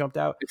might have jumped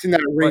out. it's in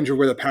that range But of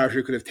where the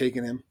parachute could have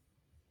taken him.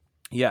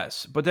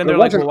 yes, but then But they're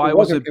like, well, why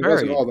was it It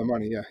wasn't buried? all the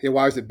money. Yeah, yeah.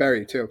 Why was it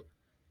buried too?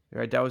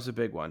 Right, that was the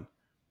big one,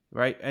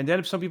 right? And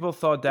then some people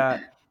thought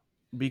that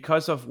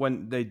because of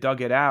when they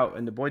dug it out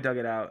and the boy dug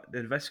it out, the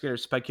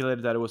investigators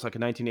speculated that it was like a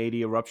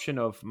 1980 eruption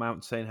of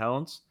Mount St.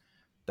 Helens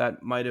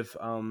that might have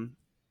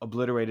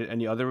obliterated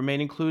any other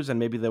remaining clues, and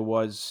maybe there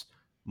was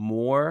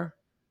more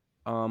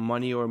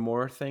money or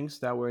more things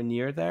that were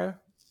near there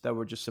that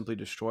were just simply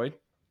destroyed.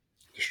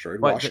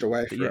 Destroyed, But washed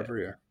away yeah, forever.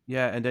 Yeah.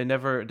 yeah, and they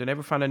never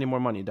found any more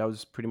money. That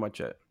was pretty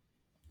much it.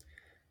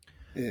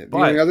 Yeah. The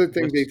only But other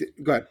thing they did,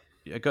 go ahead.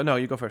 yeah, no,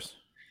 you go first.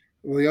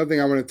 Well, the other thing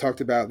I want to talk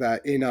about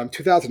that in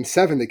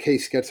 2007, the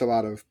case gets a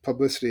lot of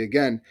publicity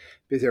again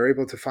because they're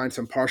able to find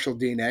some partial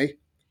DNA.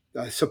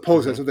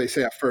 Suppose that's what they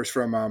say at first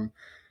from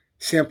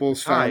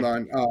samples found Tie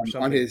or on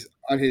something.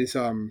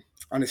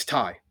 his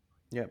tie.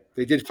 Yep.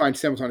 They did find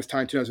samples on his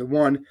tie in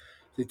 2001.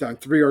 They've done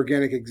 3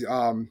 organic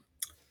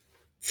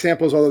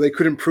samples, although they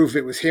couldn't prove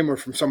it was him or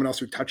from someone else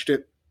who touched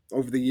it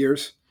over the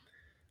years.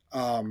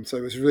 So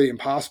it was really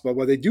impossible.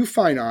 What they do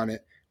find on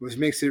it was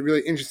makes it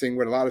really interesting.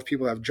 What a lot of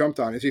people have jumped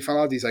on is we found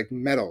out these like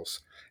metals,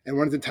 and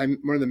one of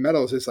the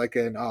metals is like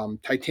an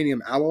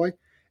titanium alloy.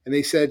 And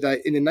they said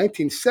that in the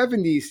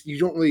 1970s, you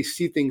don't really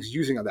see things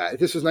using of that.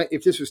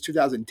 If this was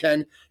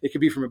 2010, it could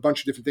be from a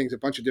bunch of different things, a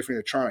bunch of different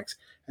electronics.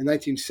 In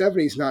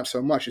 1970s, not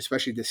so much,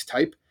 especially this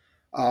type,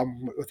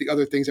 with the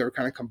other things that were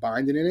kind of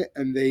combined in it.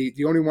 And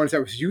the only ones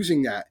that was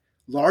using that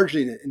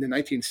largely in the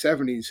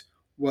 1970s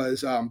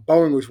was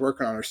Boeing was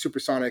working on a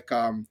supersonic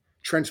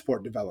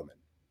transport development.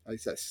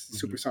 Like that's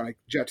supersonic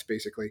jets,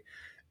 basically.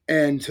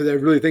 And so they're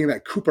really thinking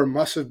that Cooper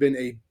must have been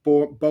a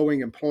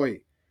Boeing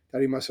employee,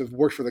 that he must have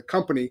worked for the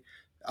company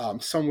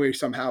some way,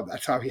 somehow.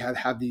 That's how he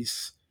had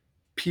these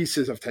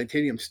pieces of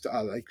titanium,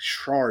 like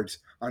shards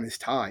on his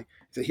tie.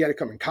 So he had to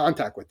come in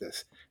contact with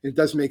this. It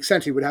does make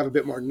sense. He would have a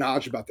bit more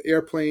knowledge about the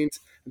airplanes,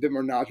 a bit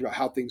more knowledge about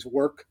how things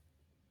work.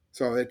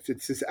 So it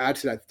just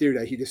adds to that theory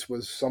that he just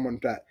was someone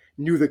that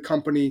knew the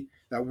company,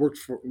 that worked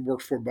for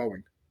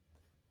Boeing.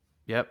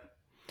 Yep.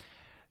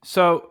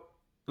 So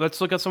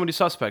let's look at some of these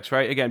suspects,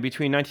 right? Again,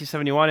 between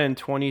 1971 and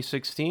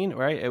 2016,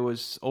 right? It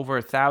was over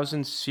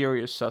 1,000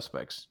 serious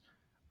suspects.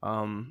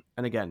 And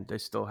again, they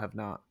still have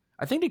not.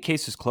 I think the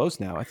case is closed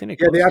now. I think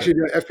they actually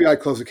did. FBI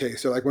closed the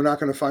case. So like, we're not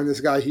going to find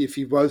this guy. If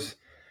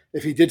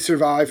he did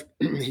survive,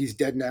 he's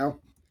dead now.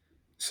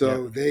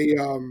 So they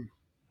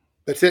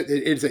that's it.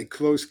 It is a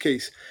closed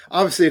case.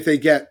 Obviously, if they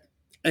get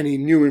any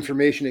new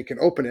information, they can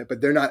open it, but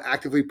they're not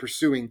actively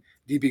pursuing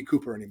DB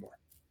Cooper anymore.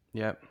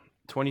 Yep.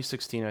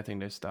 2016, I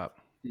think they stopped.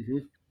 Mm-hmm.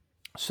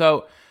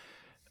 So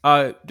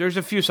there's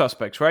a few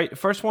suspects, right? The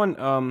first one,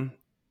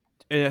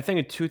 I think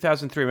in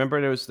 2003, remember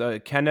there was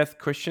the Kenneth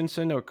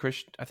Christensen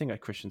I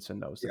think Christensen,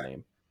 that was the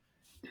name,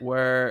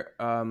 where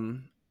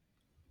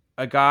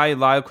a guy,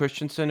 Lyle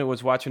Christensen, who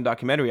was watching a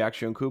documentary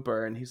actually on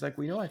Cooper, and he's like,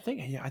 well, I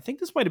think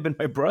this might have been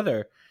my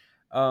brother.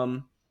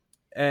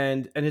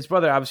 And his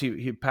brother, obviously,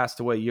 he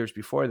passed away years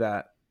before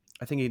that.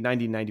 I think in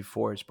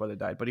 1994, his brother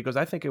died. But he goes,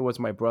 I think it was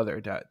my brother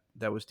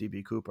that was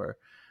DB Cooper.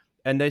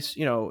 And they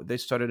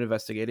started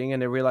investigating, and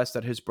they realized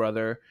that his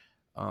brother,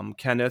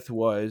 Kenneth,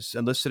 was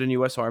enlisted in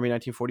U.S. Army in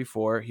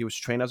 1944. He was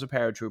trained as a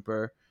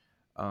paratrooper.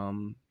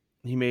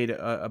 He made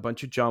a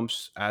bunch of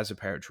jumps as a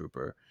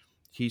paratrooper.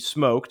 He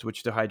smoked,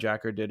 which the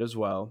hijacker did as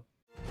well.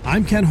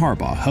 I'm Ken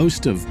Harbaugh,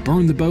 host of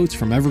Burn the Boats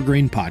from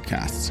Evergreen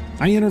Podcasts.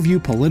 I interview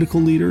political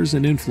leaders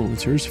and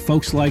influencers,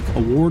 folks like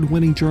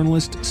award-winning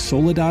journalist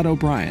Soledad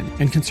O'Brien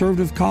and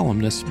conservative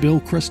columnist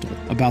Bill Kristol,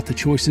 about the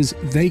choices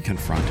they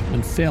confront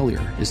when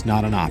failure is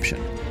not an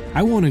option.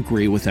 I won't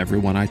agree with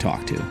everyone I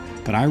talk to,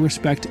 but I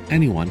respect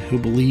anyone who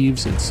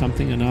believes in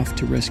something enough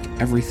to risk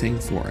everything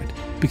for it.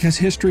 Because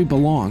history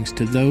belongs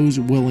to those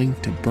willing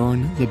to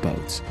burn the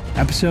boats.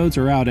 Episodes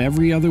are out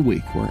every other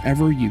week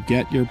wherever you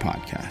get your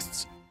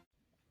podcasts.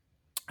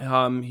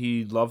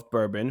 He loved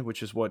bourbon,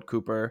 which is what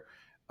Cooper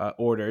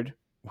ordered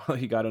while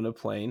he got on a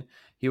plane.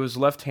 He was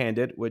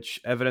left-handed,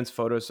 which evidence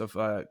photos of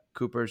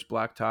Cooper's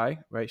black tie,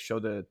 right, show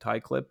the tie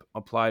clip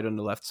applied on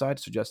the left side,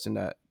 suggesting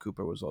that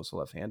Cooper was also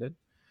left-handed.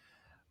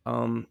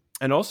 And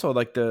also,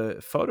 like, the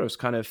photos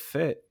kind of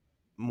fit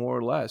more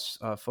or less.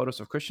 Photos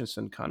of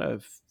Christensen kind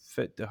of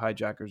fit the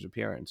hijacker's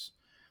appearance.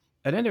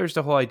 And then there's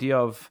the whole idea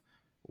of,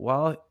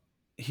 well,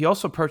 he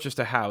also purchased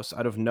a house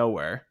out of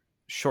nowhere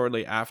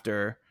shortly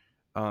after,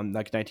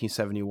 like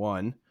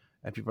 1971.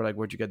 And people are like,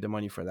 where'd you get the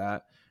money for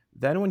that?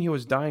 Then when he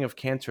was dying of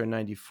cancer in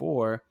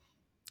 94,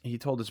 he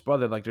told his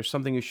brother, like, there's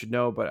something you should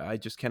know, but I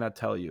just cannot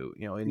tell you,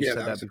 and he Yeah, said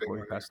that that was a big before he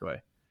one. Yeah. passed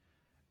away.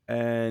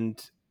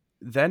 And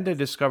then they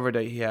discovered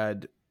that he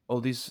had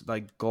all these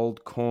like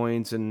gold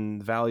coins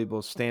and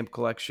valuable stamp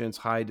collections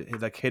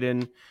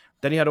hidden.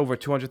 Then he had over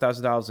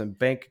 $200,000 in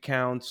bank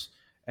accounts,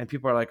 and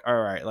people are like,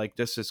 all right, like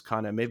this is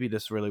kind of, maybe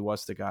this really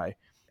was the guy.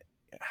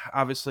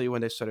 Obviously,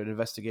 when they started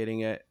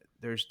investigating it,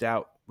 there's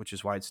doubt, which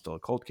is why it's still a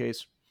cold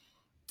case.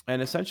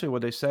 And essentially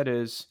what they said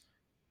is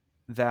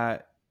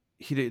that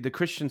the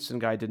Christensen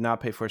guy did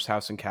not pay for his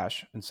house in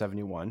cash in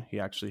 71.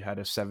 He actually had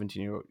a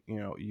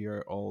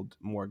 17-year-old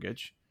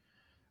mortgage.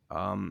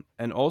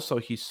 And also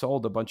he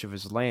sold a bunch of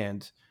his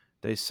land,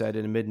 they said,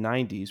 in the mid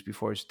 90s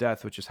before his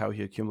death, which is how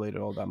he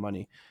accumulated all that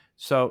money.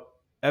 So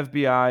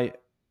FBI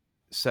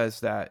says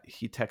that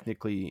he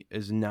technically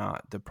is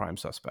not the prime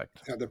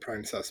suspect. Not the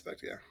prime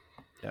suspect, yeah.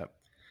 Yeah.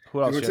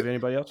 Who else? Do you have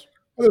anybody else?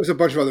 Well, there's a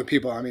bunch of other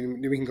people. I mean,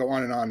 we can go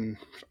on and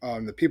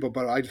on the people,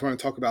 but I just want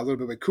to talk about a little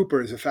bit with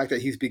Cooper is the fact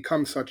that he's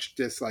become such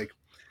this like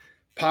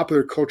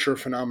popular culture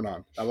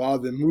phenomenon. A lot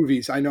of the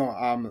movies, I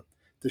know,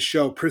 the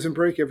show Prison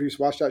Break. Have you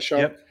watched that show?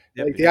 Yep.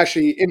 Like they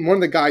actually, in one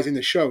of the guys in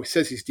the show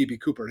says he's DB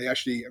Cooper. They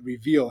actually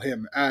reveal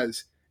him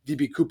as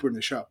DB Cooper in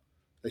the show,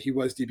 that he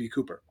was DB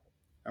Cooper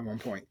at one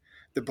point.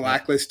 The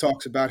Blacklist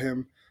talks about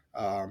him.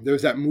 There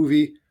was that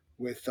movie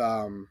with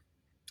who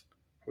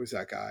was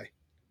that guy?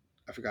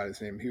 I forgot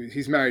his name.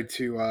 He's married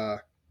to I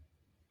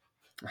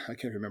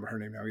can't remember her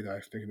name now either. I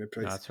was thinking the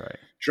place. That's right.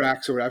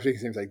 Drax, or I think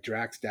his name's like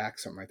Drax,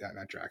 Dax, something like that.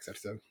 Not Drax.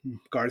 That's the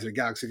Guardians of the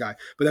Galaxy guy.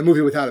 But that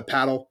movie Without a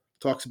Paddle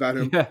talks about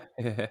him.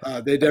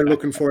 Yeah. They're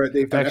looking for it.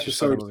 They've done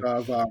episodes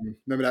of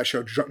remember that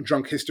show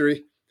Drunk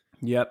History?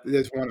 Yep.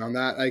 There's one on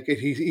that. Like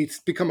he's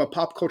become a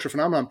pop culture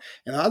phenomenon.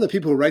 And a lot of the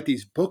people who write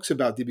these books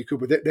about DB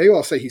Cooper, they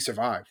all say he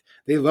survived.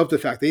 They love the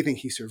fact they think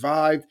he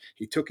survived.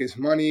 He took his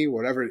money,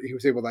 whatever he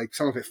was able, like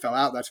some of it fell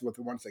out. That's what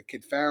the ones that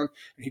kid found.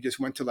 And he just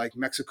went to like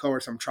Mexico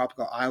or some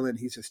tropical island.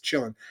 He's just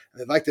chilling.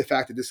 And they like the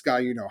fact that this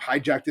guy,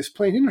 hijacked this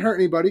plane. He didn't hurt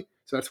anybody.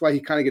 So that's why he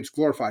kind of gets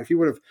glorified. If he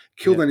would have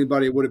killed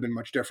anybody, it would have been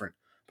much different.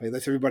 But he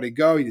lets everybody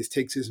go. He just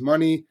takes his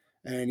money.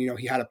 And,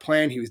 he had a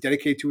plan. He was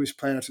dedicated to his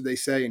plan. That's what they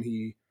say. And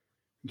he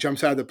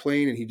jumps out of the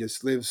plane and he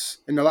just lives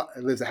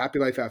a happy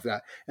life after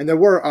that. And there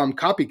were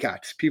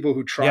copycats, people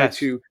who tried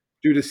to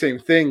do the same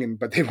thing,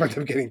 but they wound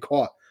up getting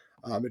caught.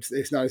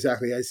 It's not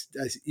exactly as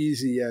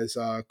easy as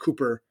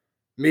Cooper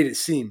made it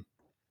seem,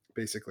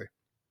 basically.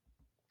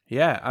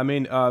 Yeah, I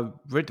mean,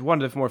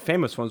 one of the more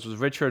famous ones was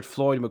Richard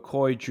Floyd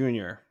McCoy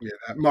Jr. Yeah,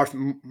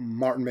 Martin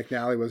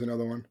McNally was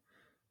another one.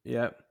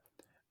 Yeah.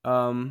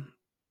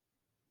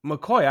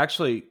 McCoy,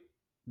 actually,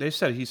 they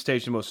said he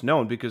staged the most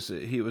known because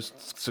he was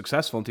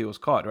successful until he was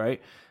caught,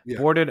 right? Yeah.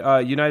 Boarded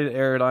a United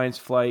Airlines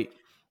flight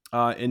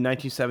in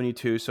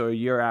 1972, so a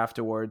year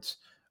afterwards.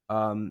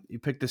 He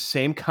picked the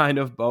same kind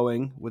of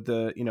Boeing with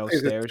the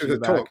stairs in the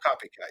back. Total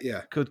copycat,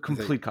 yeah.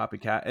 Complete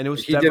copycat. And it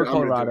was Denver,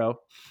 Colorado.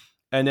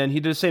 And then he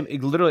did the same.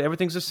 Literally,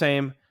 everything's the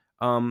same.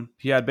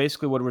 He had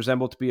basically what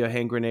resembled to be a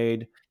hand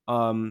grenade,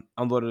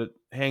 unloaded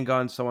a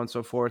handgun, so on and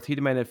so forth. He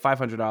demanded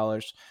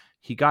 $500.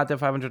 He got that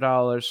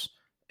 $500.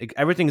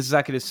 Everything is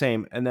exactly the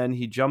same. And then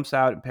he jumps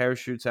out and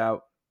parachutes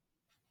out.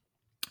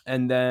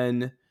 And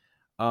then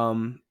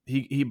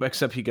he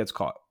except he gets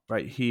caught,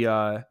 right?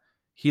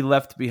 He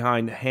left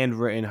behind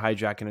handwritten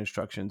hijacking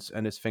instructions,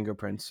 and his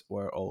fingerprints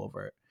were all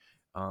over it.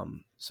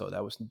 So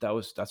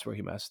that's where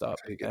he messed up.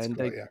 And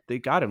they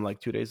got him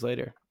like 2 days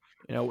later.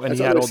 And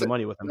he had all the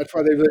money with him. That's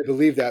why they really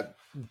believe that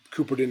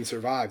Cooper didn't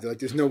survive. They're like,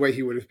 there's no way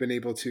he would have been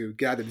able to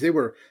get it. They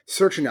were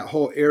searching that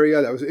whole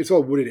area. It's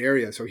all wooded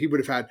area. So he would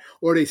have had,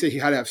 or they say he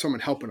had to have someone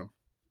helping him.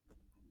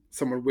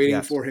 Someone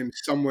waiting for him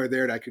somewhere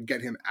there that could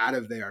get him out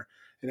of there.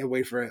 And then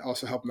wait for it,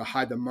 also help him to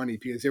hide the money,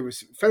 because there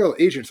was federal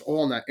agents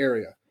all in that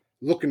area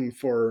looking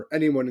for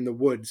anyone in the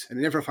woods, and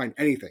they never find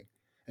anything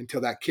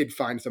until that kid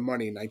finds the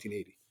money in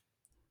 1980.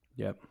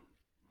 Yep.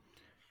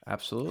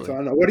 Absolutely. So I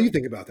don't know. What do you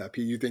think about that,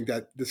 Pete? You think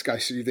that this guy?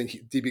 So you think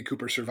DB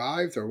Cooper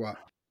survived, or what?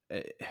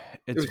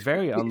 It's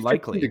very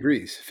unlikely.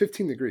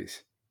 15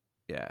 degrees.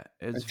 Yeah,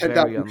 it's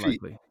very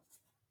unlikely. Feet.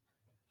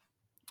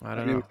 I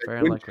don't know. Very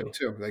unlikely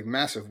too. Like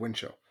massive wind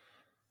chill.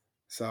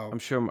 So I'm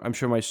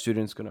sure my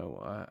student's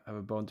gonna have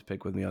a bone to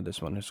pick with me on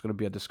this one. There's gonna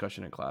be a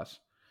discussion in class.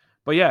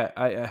 But yeah,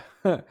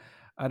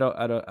 I don't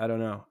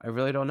know. I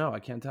really don't know. I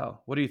can't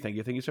tell. What do you think?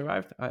 You think he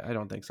survived? I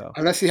don't think so.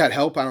 Unless he had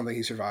help, I don't think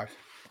he survived.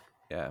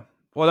 Yeah.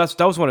 Well,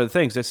 that was one of the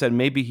things. They said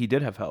maybe he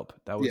did have help.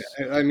 That was.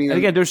 Yeah, I mean, and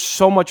again, there's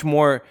so much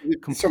more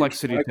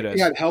complexity to this.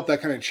 He had help,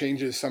 that kind of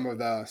changes some of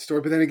the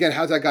story. But then again,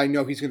 how's that guy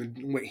know he's gonna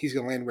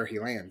land where he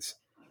lands?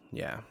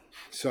 Yeah.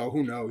 So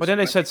who knows? But then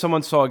they said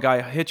someone saw a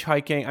guy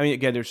hitchhiking. I mean,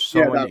 again, there's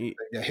so many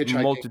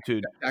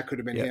multitude. That could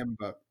have been him,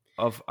 but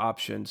of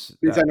options.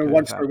 Because I know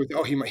one story with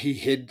he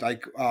hid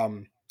like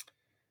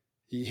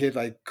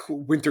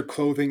winter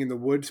clothing in the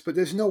woods, but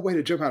there's no way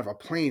to jump out of a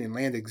plane and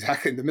land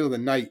exactly in the middle of the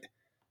night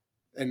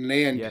and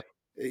land,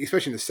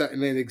 especially in the set,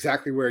 and land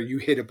exactly where you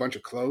hid a bunch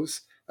of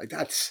clothes. Like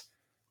that's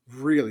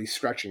really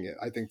stretching it.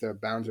 I think the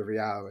bounds of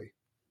reality.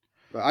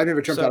 But I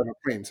never jumped out of a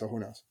plane, so who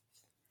knows?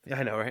 Yeah,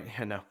 I know, right?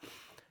 I know.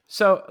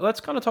 So let's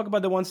kind of talk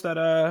about the ones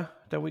that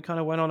we kind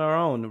of went on our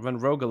own, run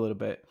rogue a little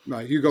bit. No,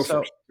 you go So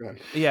first. Go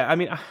ahead. yeah, I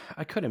mean,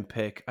 I couldn't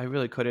pick. I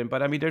really couldn't.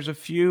 But I mean, there's a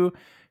few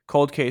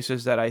cold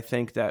cases that I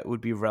think that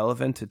would be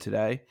relevant to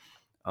today.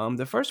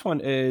 The first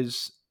one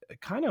is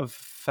kind of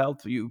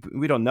felt you.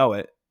 We don't know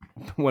it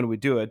when we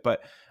do it,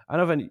 but I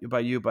don't know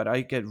about you, but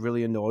I get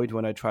really annoyed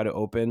when I try to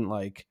open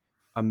like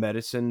a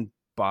medicine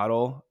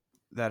bottle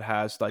that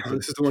has like Oh, the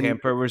this is the one you.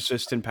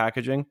 tamper-resistant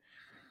packaging.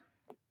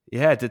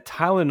 Yeah, the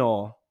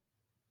Tylenol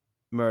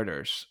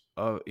murders.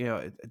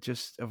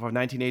 Just of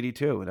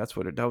 1982.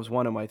 That was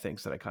one of my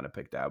things that I kind of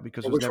picked out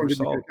because Well, it was which one never did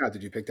you solved. pick out?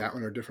 Did you pick that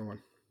one or a different one?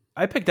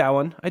 I picked that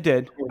one. I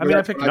did. Well, I mean, I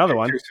that's picked what another picked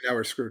one. too, so now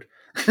we're screwed.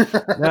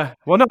 Yeah.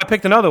 Well, no, I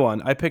picked another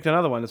one. I picked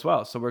another one as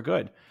well, so we're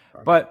good.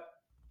 Okay. But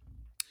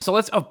so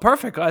let's. Oh,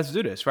 perfect. Let's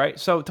do this, right?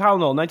 So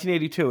Tylenol,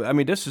 1982. I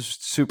mean, this is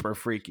super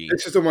freaky.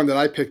 This is the one that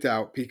I picked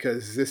out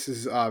because this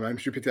is. I'm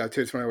sure you picked it out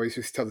too. It's one I always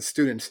used to tell the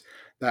students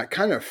that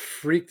kind of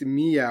freaked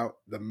me out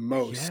the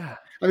most. Yeah.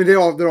 I mean, they're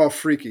all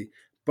freaky,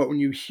 but when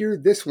you hear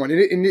this one,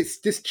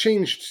 this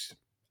changed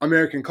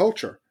American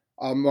culture,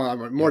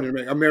 more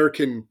than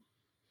American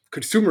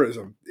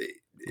consumerism.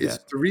 Is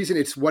the reason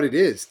it's what it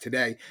is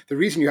today. The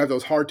reason you have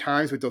those hard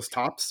times with those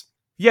tops.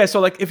 Yeah. So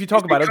like, if you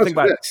talk about it, think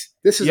about this.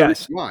 This is the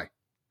reason why.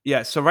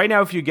 Yeah. So right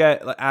now, if you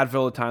get like,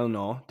 Advil or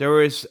Tylenol,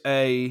 there is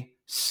a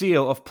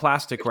seal of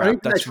plastic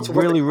wrap that's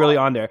really, really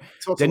on there.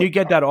 Then you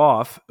get that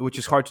off, which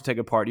is hard to take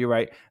apart. You're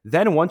right.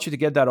 Then once you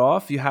get that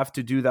off, you have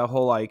to do that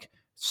whole like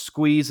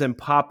squeeze and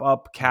pop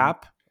up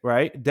cap,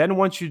 right? Then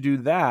once you do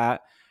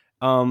that,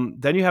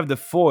 then you have the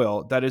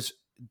foil that is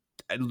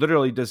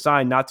literally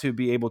designed not to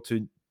be able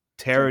to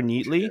tear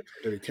neatly.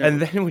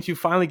 And then when you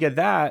finally get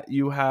that,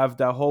 you have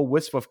that whole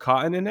wisp of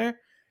cotton in there.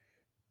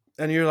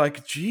 And you're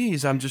like,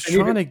 geez, I'm just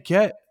trying to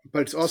get.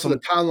 But it's also the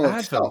Tylenol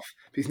itself,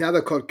 because now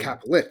they're called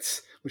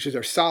caplets, which is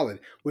our solid.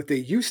 What they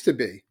used to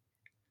be,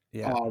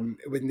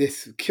 when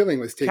this killing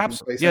was taking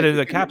place, they're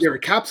the capsules. They were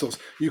capsules.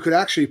 You could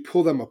actually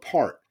pull them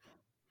apart,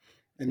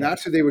 and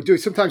that's what they would do.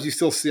 Sometimes you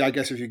still see, I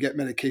guess, if you get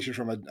medication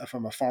from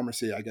a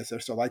pharmacy, I guess they're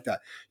still like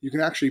that. You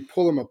can actually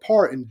pull them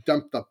apart and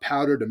dump the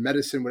powder, the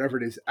medicine, whatever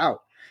it is,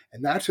 out.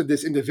 And that's what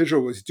this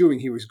individual was doing.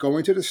 He was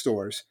going to the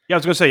stores. Yeah, I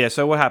was going to say, yeah.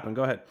 So what happened?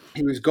 Go ahead.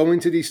 He was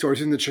going to these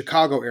stores in the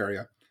Chicago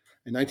area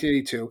in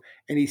 1982,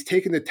 and he's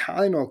taking the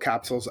Tylenol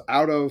capsules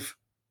off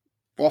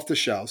the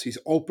shelves. He's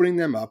opening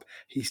them up.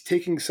 He's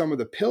taking some of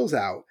the pills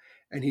out,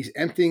 and he's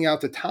emptying out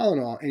the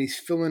Tylenol, and he's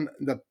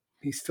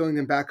filling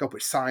them back up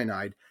with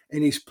cyanide,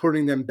 and he's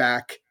putting them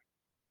back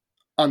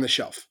on the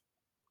shelf.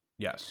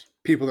 Yes.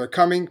 People are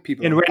coming.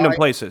 People in are random buying.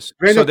 places.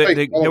 Random so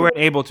places. They weren't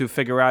able to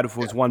figure out if it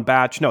was one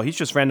batch. No, he's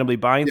just randomly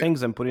buying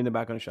things and putting them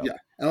back on the shelf. Yeah.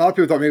 And a lot of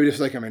people thought maybe this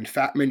was like a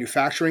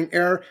manufacturing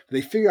error. But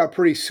they figured out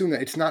pretty soon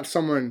that it's not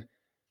someone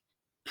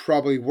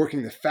probably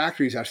working the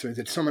factories. Actually,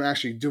 it's someone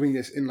actually doing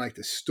this in like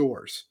the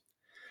stores.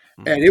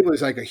 Mm-hmm. And it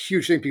was like a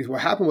huge thing because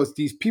what happened was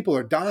these people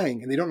are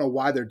dying and they don't know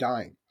why they're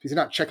dying because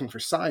they're not checking for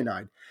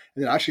cyanide.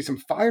 And then actually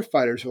some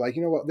firefighters were like,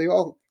 you know what, they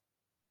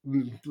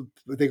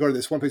go to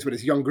this one place where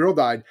this young girl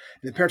died,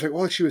 and the parents were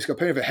like, "Oh, she was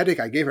complaining of a headache.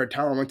 I gave her a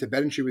Tylenol, went to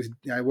bed, and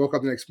I woke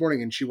up the next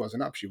morning and she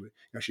wasn't up. She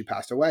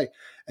passed away."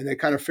 And they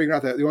kind of figured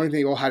out that the only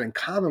thing they all had in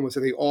common was that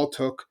they all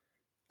took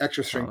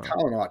extra strength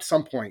Tylenol at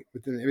some point.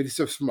 This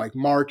was from like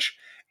March,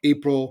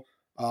 April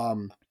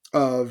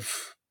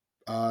of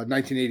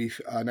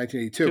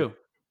 1982.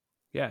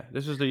 Yeah,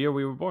 this is the year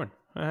we were born.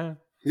 Uh-huh.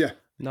 Yeah,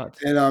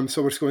 nuts. And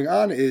so what's going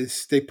on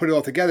is they put it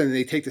all together, and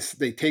they take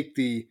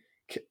the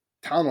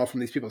Tylenol from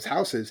these people's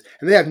houses,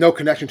 and they have no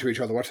connection to each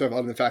other whatsoever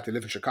other than the fact they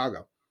live in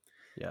Chicago.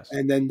 Yes.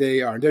 And then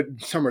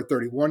some are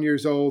 31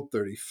 years old,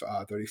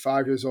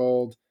 35 years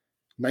old,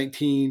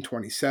 19,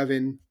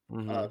 27.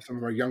 Some of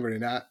them are younger than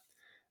that.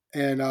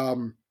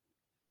 And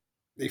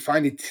they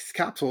find these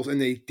capsules and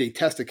they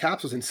test the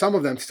capsules, and some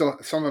of them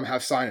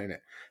have cyanide in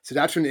it. So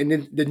that's when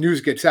the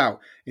news gets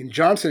out, and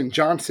Johnson &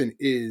 Johnson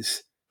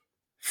is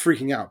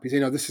freaking out because they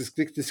know this is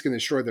going to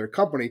destroy their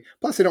company.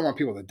 Plus, they don't want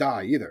people to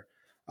die either.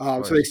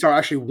 So they start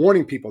actually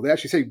warning people. They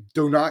actually say,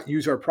 do not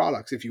use our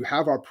products. If you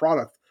have our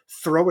product,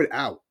 throw it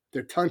out.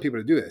 They're telling people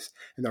to do this.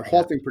 And they're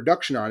halting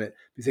production on it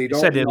because they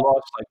don't. Said they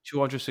lost like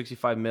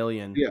 $265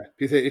 million. Yeah,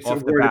 because it's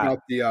worried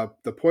about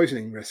the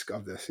poisoning risk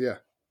of this. Yeah.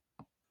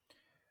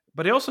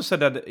 But they also said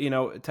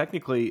that,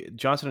 technically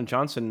Johnson &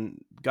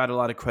 Johnson got a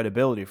lot of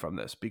credibility from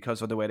this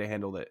because of the way they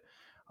handled it.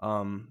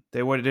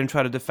 They didn't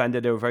try to defend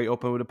it. They were very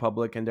open with the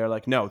public, and they're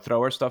like, "No, throw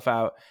our stuff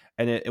out,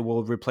 and it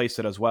will replace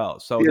it as well."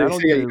 So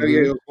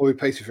we'll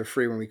replace it for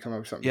free when we come up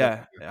with something.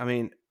 Yeah, I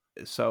mean,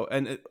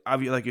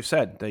 like you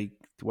said, they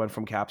went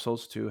from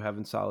capsules to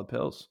having solid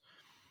pills,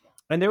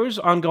 and there was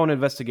ongoing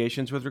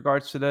investigations with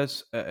regards to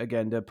this.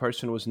 Again, the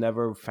person was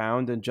never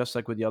found, and just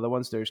like with the other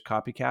ones, there's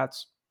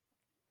copycats.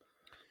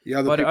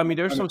 Yeah, but I mean,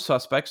 there's some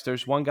suspects.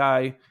 There's one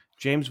guy,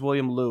 James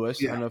William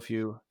Lewis. Yeah. I don't know if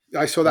you.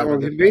 I saw that one.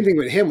 The main thing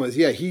with him was,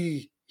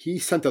 he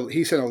sent a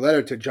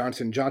letter to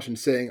Johnson & Johnson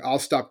saying, "I'll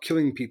stop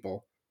killing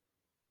people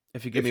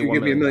if you give me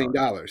 $1 million."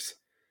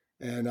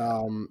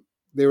 And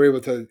they were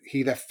able to.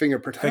 He left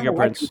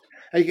fingerprints.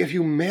 Like if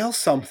you mail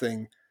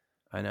something,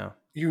 I know.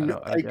 you I know,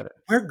 know. I like get it.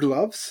 wear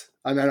gloves.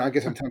 I mean, I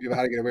guess I'm telling people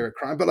how to get away with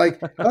crime, but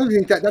like I don't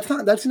think that's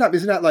not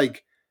isn't that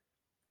like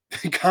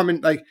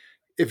common? Like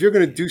if you're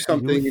going to do You would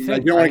something and like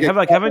think, you don't want right? to get Have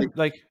like caught, like haven't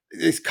like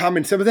it's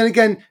common sense. But then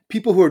again,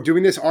 people who are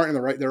doing this aren't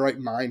in their right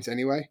minds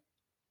anyway.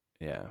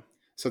 yeah.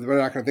 So they're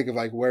not going to think of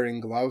like wearing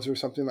gloves or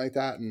something like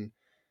that. And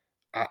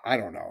I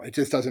don't know. It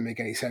just doesn't make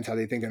any sense how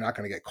they think they're not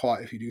going to get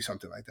caught if you do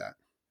something like that.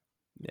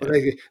 But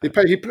Yeah.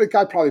 the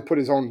guy probably put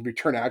his own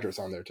return address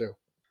on there too.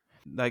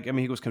 Like, I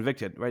mean, he was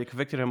convicted, right? He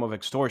convicted him of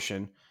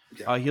extortion.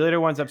 Yeah. He later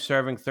winds up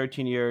serving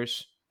 13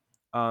 years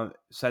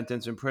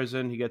sentence in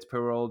prison. He gets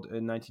paroled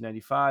in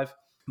 1995.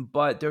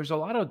 But there's a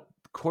lot of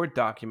court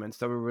documents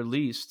that were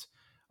released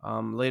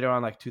later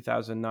on, like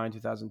 2009,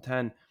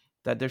 2010,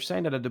 that they're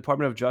saying that the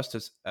Department of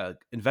Justice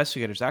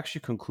investigators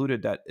actually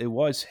concluded that it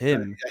was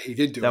him Yeah, he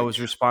did do that it. was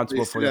They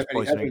responsible just for didn't this have any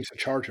poisoning. evidence to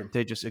charge him.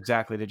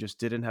 They just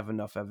didn't have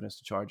enough evidence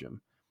to charge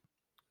him.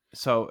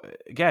 So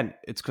again,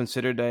 it's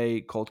considered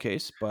a cold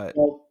case, but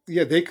Well,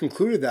 yeah, they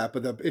concluded that,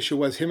 but the issue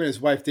was him and his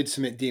wife did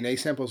submit DNA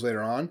samples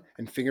later on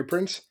and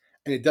fingerprints,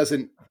 and it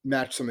doesn't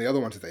match some of the other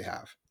ones that they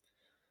have.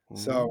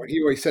 So he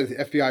always said,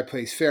 if the FBI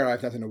plays fair, I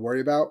have nothing to worry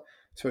about.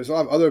 So there's a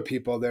lot of other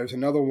people. There's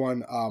another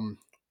one,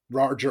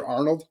 Roger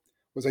Arnold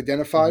was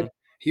identified.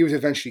 He was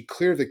eventually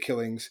cleared of the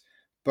killings,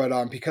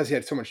 but because he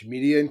had so much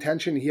media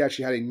attention, he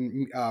actually had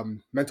a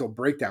mental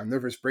breakdown,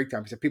 nervous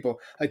breakdown. Because people,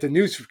 like the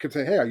news kept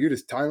saying, hey, are you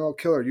this Tylenol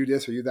killer? Are you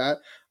this? Are you that?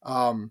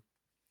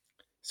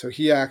 So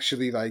he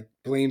actually like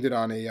blamed it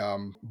on a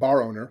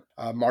bar owner,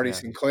 Marty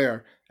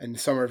Sinclair, in the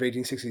summer of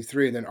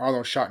 1863, and then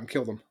Arnold shot and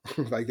killed him.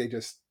 Like they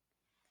just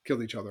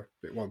killed each other.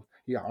 Well,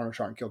 yeah, Arnold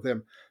shot and killed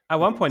him. At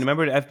one point,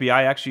 remember the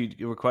FBI actually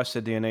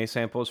requested DNA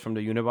samples from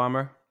the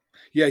Unabomber?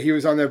 Yeah, he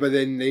was on there, but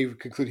then they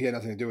concluded he had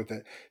nothing to do with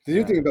it. The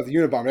new thing about the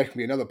Unabomber, that can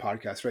be another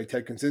podcast, right?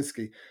 Ted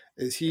Kaczynski,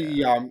 is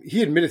he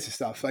admitted to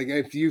stuff. Like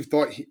if you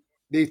thought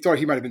they thought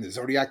he might have been the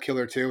Zodiac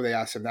killer too. They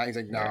asked him that. He's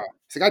like, no.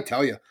 He's like, I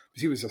tell you,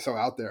 because he was just so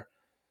out there.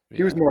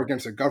 He was more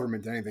against the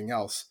government than anything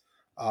else.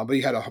 But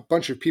he had a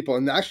bunch of people,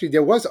 and actually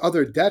there was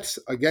other deaths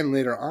again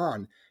later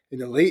on in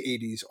the late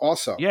 80s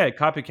also. Yeah,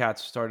 copycats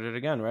started it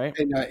again, right?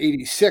 In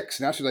 86,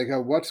 and that's like,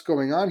 what's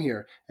going on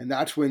here? And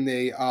that's when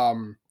they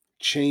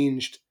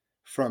changed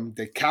from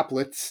the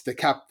caplets, the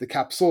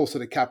capsules to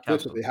the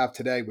caplets that they have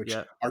today, which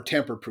are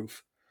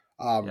tamper-proof.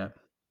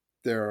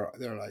 They're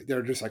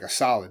just like a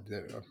solid,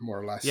 more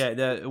or less. Yeah,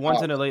 the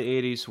ones in the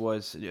late 80s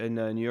was in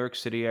the New York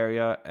City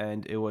area,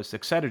 and it was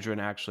Excedrin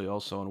actually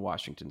also in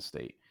Washington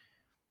State.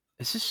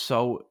 This is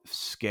so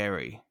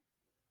scary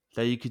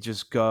that you could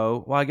just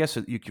go. Well, I guess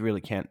you really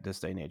can't this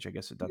day and age. I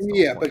guess that's the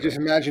yeah, point, but just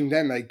imagine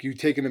then, like you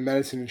taking the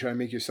medicine and trying to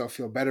make yourself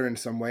feel better in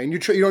some way, and you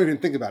don't even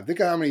think about it.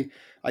 Think of how many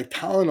like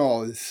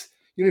Tylenol is.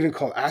 You don't even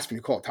call it aspirin;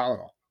 you call it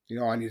Tylenol. You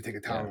know, I need to take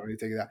a Tylenol. I need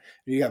to take that.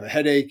 You have a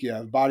headache, you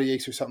have body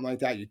aches or something like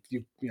that.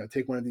 You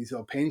take one of these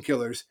little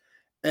painkillers,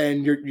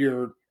 and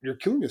you're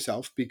killing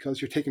yourself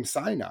because you're taking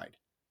cyanide.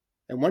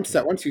 And once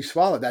you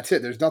swallow it, that's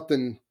it. There's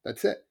nothing.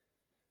 That's it.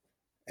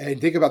 And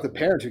think about the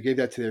parents who gave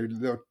that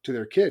to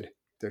their kid,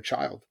 their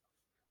child.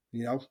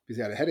 You know, because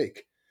they had a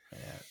headache. Yeah.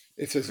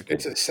 It's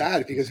a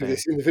sad because if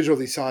this individual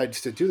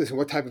decides to do this, and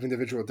what type of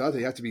individual does it?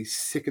 You have to be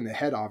sick in the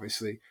head,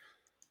 obviously.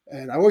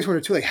 And I always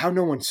wondered too, like how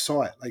no one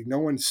saw it. Like no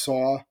one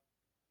saw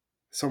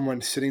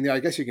someone sitting there. I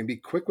guess you can be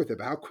quick with it,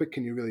 but how quick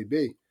can you really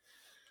be?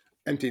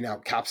 Emptying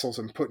out capsules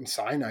and putting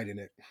cyanide in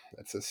it.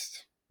 That's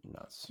just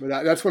nuts.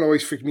 But that's what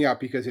always freaked me out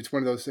because it's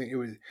one of those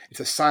things. It's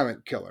a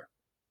silent killer,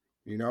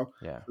 you know.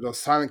 Yeah. But those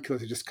silent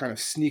killers that just kind of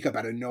sneak up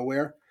out of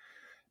nowhere.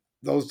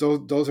 Those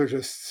are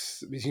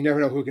just because you never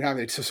know who can have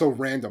it. It's just so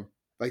random.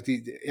 Like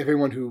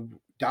everyone who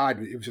died,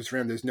 it was just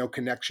random. There's no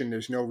connection.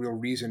 There's no real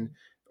reason.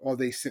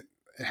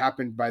 It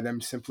happened by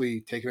them simply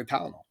taking a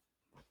Tylenol.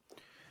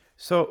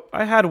 So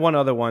I had one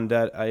other one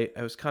that I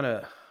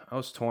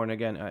was torn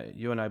again.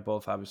 You and I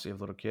both obviously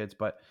have little kids,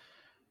 but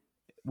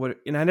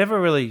and I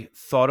never really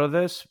thought of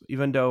this,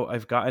 even though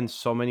I've gotten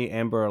so many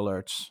Amber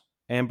alerts.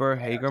 Amber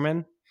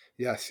Hagerman.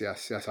 Yes.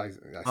 That's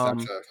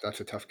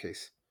a tough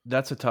case.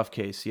 That's a tough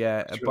case,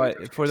 yeah. Really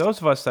but for those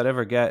of us that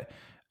ever get,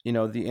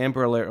 the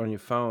Amber Alert on your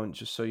phone,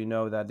 just so you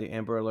know that the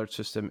Amber Alert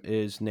system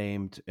is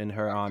named in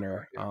her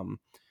honor. Yeah.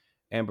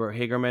 Amber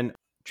Hagerman,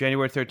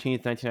 January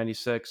 13th,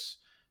 1996.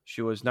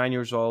 She was 9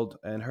 years old,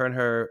 and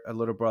her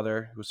little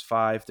brother, who was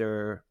 5,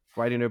 they're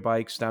riding their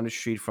bikes down the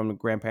street from the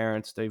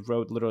grandparents. They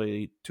rode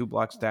literally 2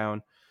 blocks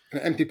down. An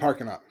empty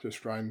parking lot,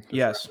 just riding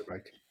their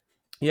bike.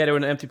 Yeah, they were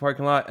in an empty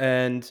parking lot,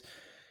 and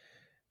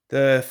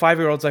the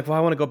 5-year-old's like, well,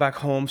 I want to go back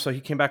home. So he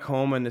came back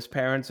home, and his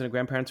parents and the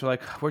grandparents were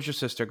like, where's your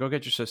sister? Go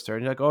get your sister.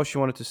 And he's like, oh, she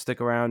wanted to stick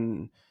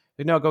around.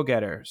 Like, no, go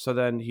get her. So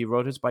then he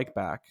rode his bike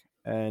back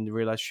and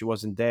realized she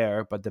wasn't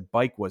there, but the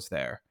bike was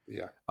there.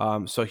 Yeah.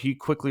 So he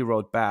quickly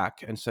rode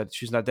back and said,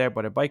 she's not there,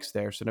 but her bike's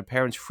there. So the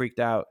parents freaked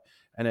out,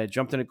 and they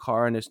jumped in a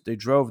car, and they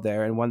drove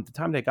there. And when the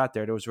time they got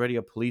there was already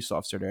a police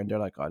officer there, and they're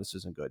like, oh, this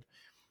isn't good.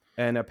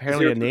 And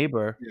apparently a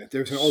neighbor. Yeah,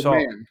 there was an old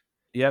man.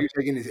 Yeah. He was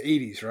like in his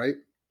 80s, right?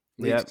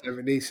 Late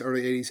 70s,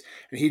 early 80s,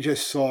 and he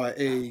just saw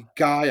a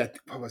guy at,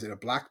 what was it, a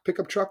black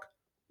pickup truck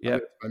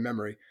Yep. by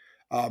memory.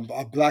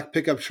 A black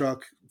pickup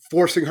truck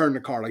forcing her in the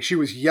car. Like she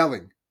was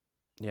yelling,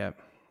 Yep.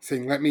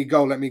 saying, let me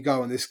go.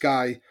 And this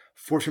guy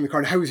forcing the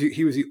car. And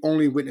he was the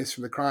only witness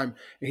from the crime.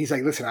 And he's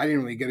like, listen, I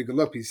didn't really get a good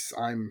look because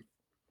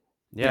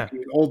Yeah. he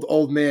was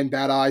old man,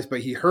 bad eyes,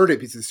 but he heard it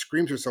because the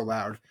screams were so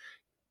loud,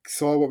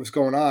 saw what was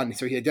going on.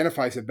 So he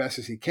identifies it best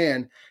as he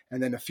can.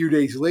 And then a few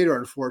days later,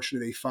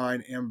 unfortunately, they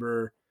find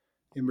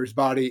Amber's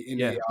body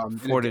in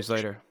 4 days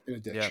later. in a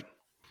ditch. Yeah.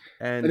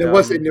 And it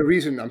was, and the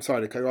reason, I'm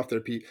sorry to cut you off there,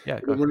 Pete. Yeah,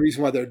 one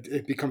reason why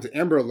it becomes an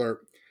Amber Alert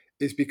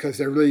is because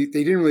they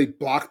didn't really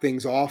block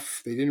things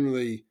off.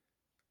 They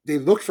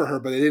looked for her,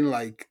 but they didn't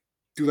like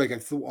do like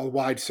a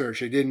wide search.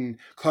 They didn't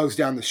close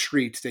down the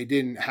streets. They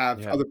didn't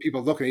have other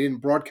people looking. They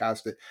didn't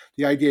broadcast it.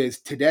 The idea is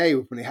today,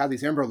 when they have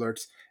these Amber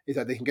Alerts, is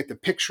that they can get the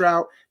picture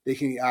out. They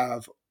can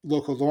have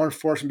local law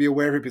enforcement be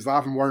aware of it because a lot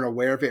of them weren't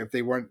aware of it if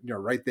they weren't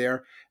right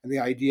there. And the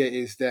idea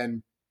is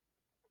then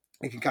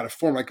it can kind of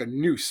form like a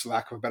noose,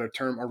 lack of a better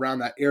term, around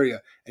that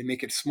area and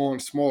make it smaller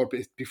and smaller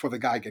before the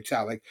guy gets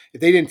out. Like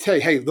if they didn't say,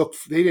 hey, look,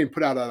 they didn't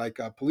put out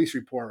a police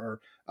report or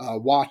a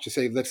watch to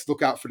say, let's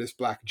look out for this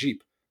black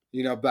Jeep,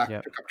 black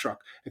pickup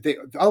truck.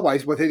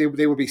 Otherwise,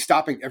 they would be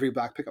stopping every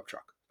black pickup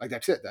truck. Like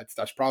that's it.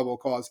 That's probable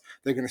cause.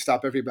 They're going to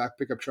stop every black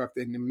pickup truck,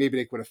 and maybe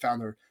they would have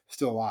found her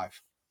still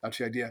alive. That's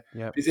the idea.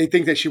 Yep. Because they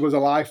think that she was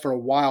alive for a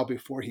while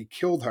before he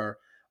killed her,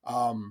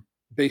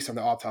 based on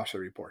the autopsy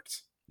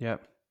reports.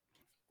 Yep.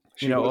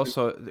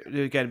 Also,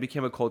 again, it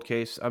became a cold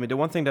case. I mean, the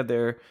one thing that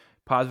they're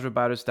positive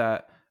about is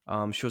that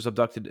she was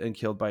abducted and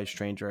killed by a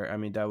stranger. I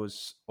mean, that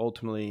was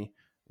ultimately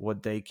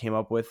what they came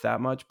up with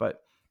that much.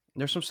 But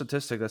there's some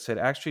statistic that said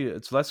actually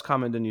it's less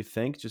common than you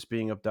think, just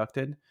being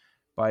abducted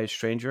by a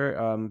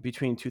stranger.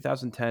 Between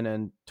 2010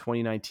 and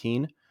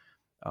 2019,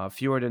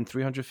 fewer than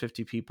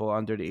 350 people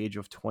under the age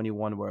of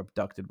 21 were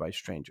abducted by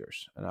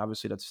strangers. And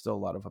obviously, that's still a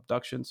lot of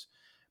abductions.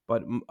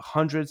 But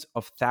hundreds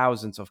of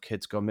thousands of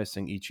kids go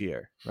missing each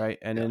year, right?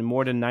 And in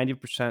more than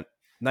 95%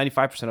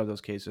 of those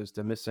cases,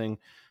 the missing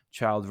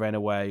child ran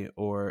away,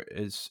 or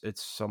it's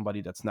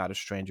somebody that's not a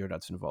stranger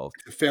that's involved.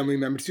 A family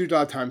member. A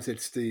lot of times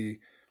it's the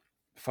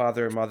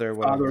father, mother,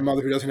 whatever. Father or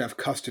mother who doesn't have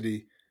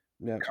custody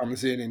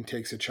comes in and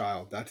takes a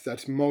child.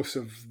 That's most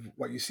of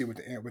what you see with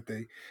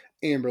the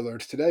Amber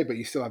Alerts today. But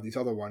you still have these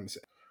other ones.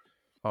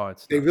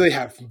 They really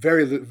have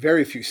very,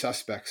 very few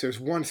suspects. There's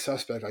one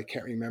suspect I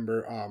can't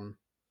remember.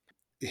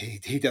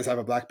 He does have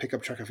a black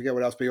pickup truck. I forget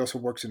what else, but he also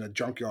works in a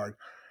junkyard.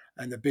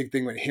 And the big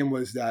thing with him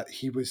was that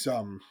he was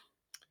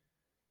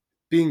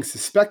being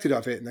suspected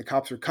of it, and the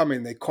cops were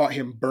coming. They caught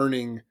him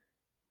burning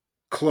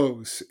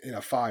clothes in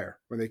a fire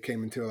when they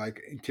came in to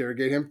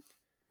interrogate him.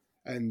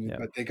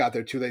 But they got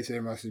there too late, so they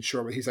wasn't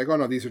sure. But he's like, "Oh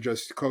no, these are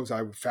just clothes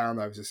I found.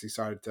 I was just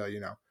decided to,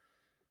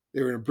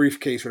 they were in a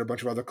briefcase with a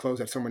bunch of other clothes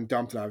that someone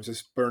dumped, and I was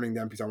just burning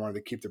them because I wanted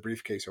to keep the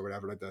briefcase or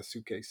whatever, like the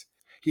suitcase."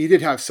 He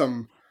did have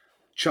some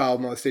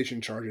child molestation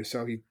charges,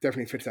 so he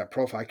definitely fits that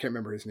profile. I can't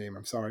remember his name.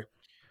 I'm sorry.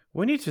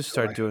 We need to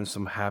start doing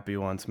some happy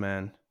ones,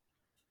 man.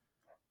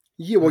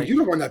 Yeah, well,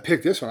 you're the one that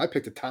picked this one. I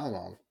picked the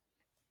Tylenol,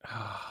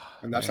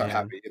 and that's not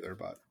happy either.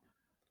 But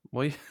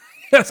I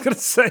was gonna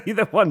say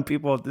the one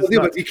people.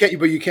 But you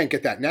can't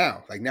get that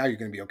now. Like now, you're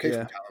gonna be okay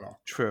from Tylenol.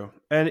 True,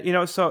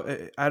 and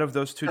so out of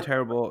those two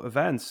terrible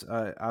events,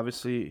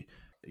 obviously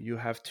you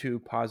have two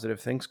positive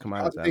things come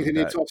out of them. And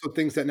it's also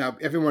things that now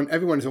everyone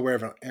is aware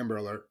of an Amber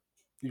Alert.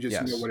 You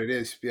just know what it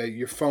is. Yeah,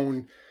 your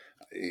phone.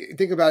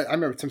 Think about it. I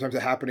remember sometimes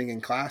it happening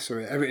in class, or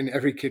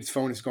every kid's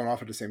phone is going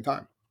off at the same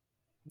time.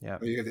 Yeah,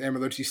 you get the Amber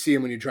Alerts. You see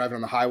them when you're driving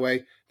on the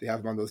highway. They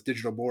have them on those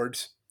digital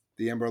boards.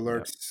 The Amber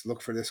Alerts.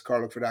 Look for this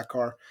car. Look for that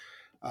car.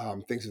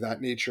 Things of that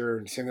nature.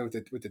 And same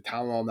thing with the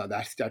Tylenol. Now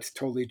that's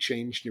totally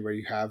changed. Where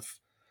you have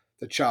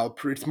the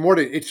child-proof. It's more.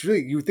 It's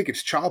really, you think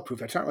it's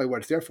child-proof. That's not really what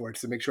it's there for. It's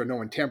to make sure no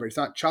one tampers. It's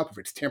not child-proof.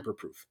 It's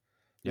tamper-proof.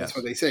 Yes. That's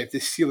what they say. If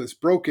this seal is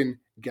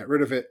broken, get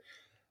rid of it.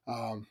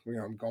 I'm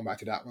going back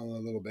to that one a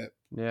little bit.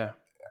 Yeah.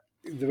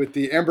 With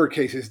the Amber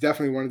case, is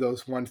definitely one of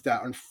those ones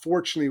that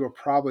unfortunately will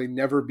probably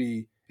never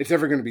be. It's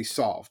never going to be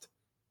solved.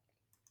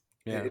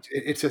 Yeah.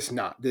 It's just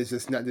not.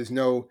 There's not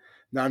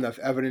enough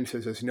evidence.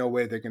 There's no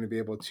way they're going to be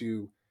able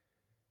to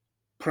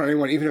put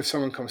anyone, even if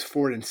someone comes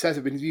forward and says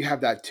it. But you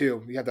have that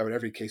too. You have that with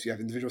every case. You have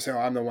individuals saying,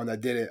 "Oh, I'm the one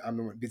that did it." I'm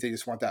the one, because they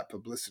just want that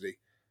publicity.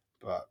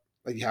 But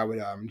like you have with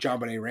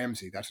JonBenet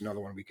Ramsey, that's another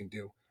one we can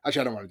do.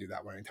 Actually, I don't want to do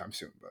that one anytime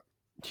soon, but.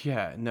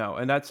 Yeah, no,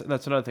 and that's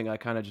another thing. I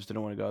kind of just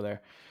didn't want to go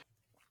there.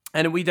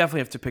 And we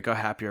definitely have to pick a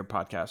happier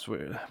podcast.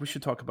 We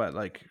should talk about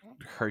like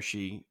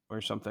Hershey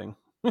or something.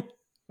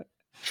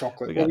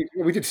 Chocolate.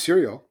 We did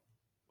cereal.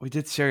 We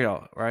did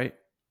cereal, right?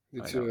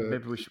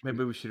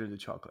 Maybe we should do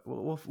chocolate.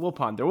 We'll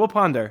ponder. We'll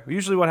ponder.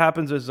 Usually, what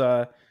happens is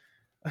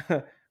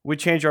we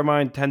change our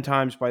mind 10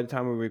 times by the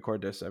time we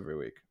record this every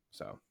week.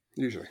 So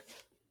usually.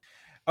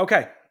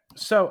 Okay,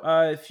 so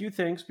a few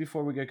things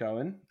before we get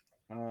going.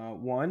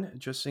 One,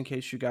 just in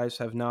case you guys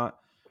have not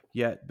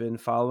yet been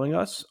following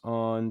us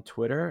on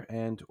Twitter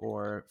and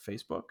or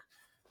Facebook,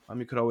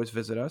 you could always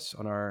visit us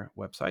on our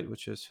website,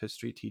 which is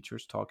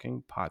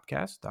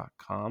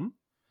historyteacherstalkingpodcast.com.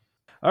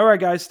 All right,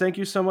 guys. Thank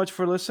you so much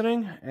for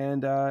listening,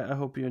 and I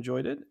hope you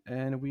enjoyed it.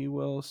 And we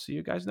will see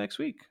you guys next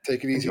week.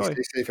 Take it easy. Enjoy.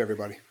 Stay safe,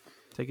 everybody.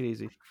 Take it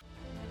easy.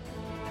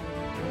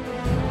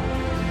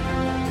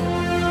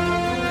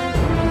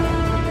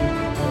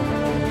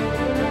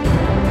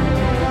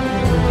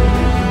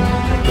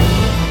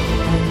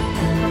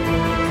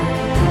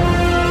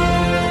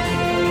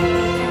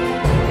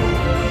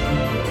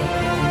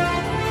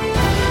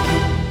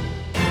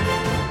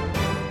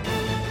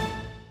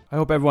 I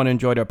hope everyone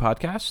enjoyed our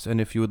podcast,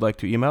 and if you would like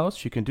to email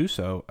us, you can do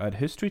so at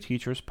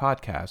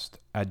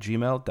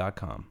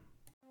historyteacherspodcast@gmail.com.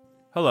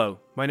 Hello,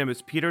 my name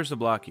is Peter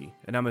Zablocki,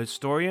 and I'm a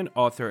historian,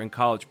 author, and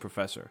college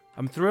professor.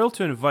 I'm thrilled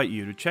to invite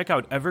you to check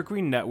out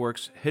Evergreen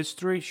Network's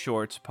History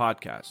Shorts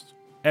podcast.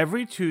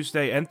 Every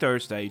Tuesday and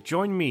Thursday,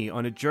 join me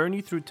on a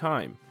journey through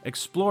time,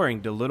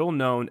 exploring the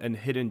little-known and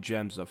hidden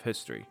gems of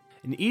history.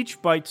 In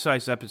each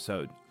bite-sized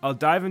episode, I'll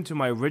dive into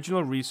my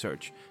original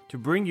research to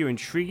bring you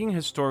intriguing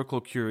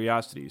historical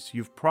curiosities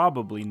you've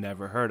probably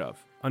never heard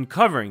of,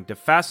 uncovering the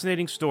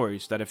fascinating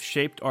stories that have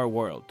shaped our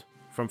world,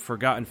 from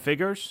forgotten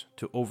figures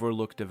to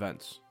overlooked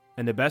events.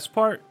 And the best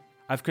part?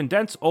 I've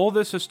condensed all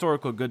this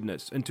historical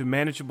goodness into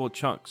manageable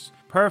chunks,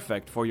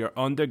 perfect for your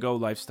on-the-go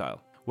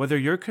lifestyle. Whether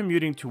you're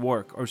commuting to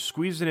work or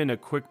squeezing in a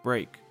quick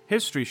break,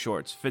 History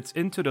Shorts fits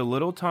into the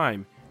little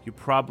time you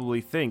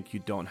probably think you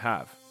don't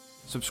have.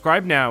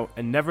 Subscribe now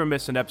and never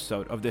miss an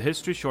episode of the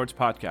History Shorts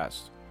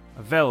podcast,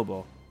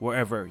 available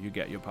wherever you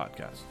get your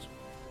podcasts.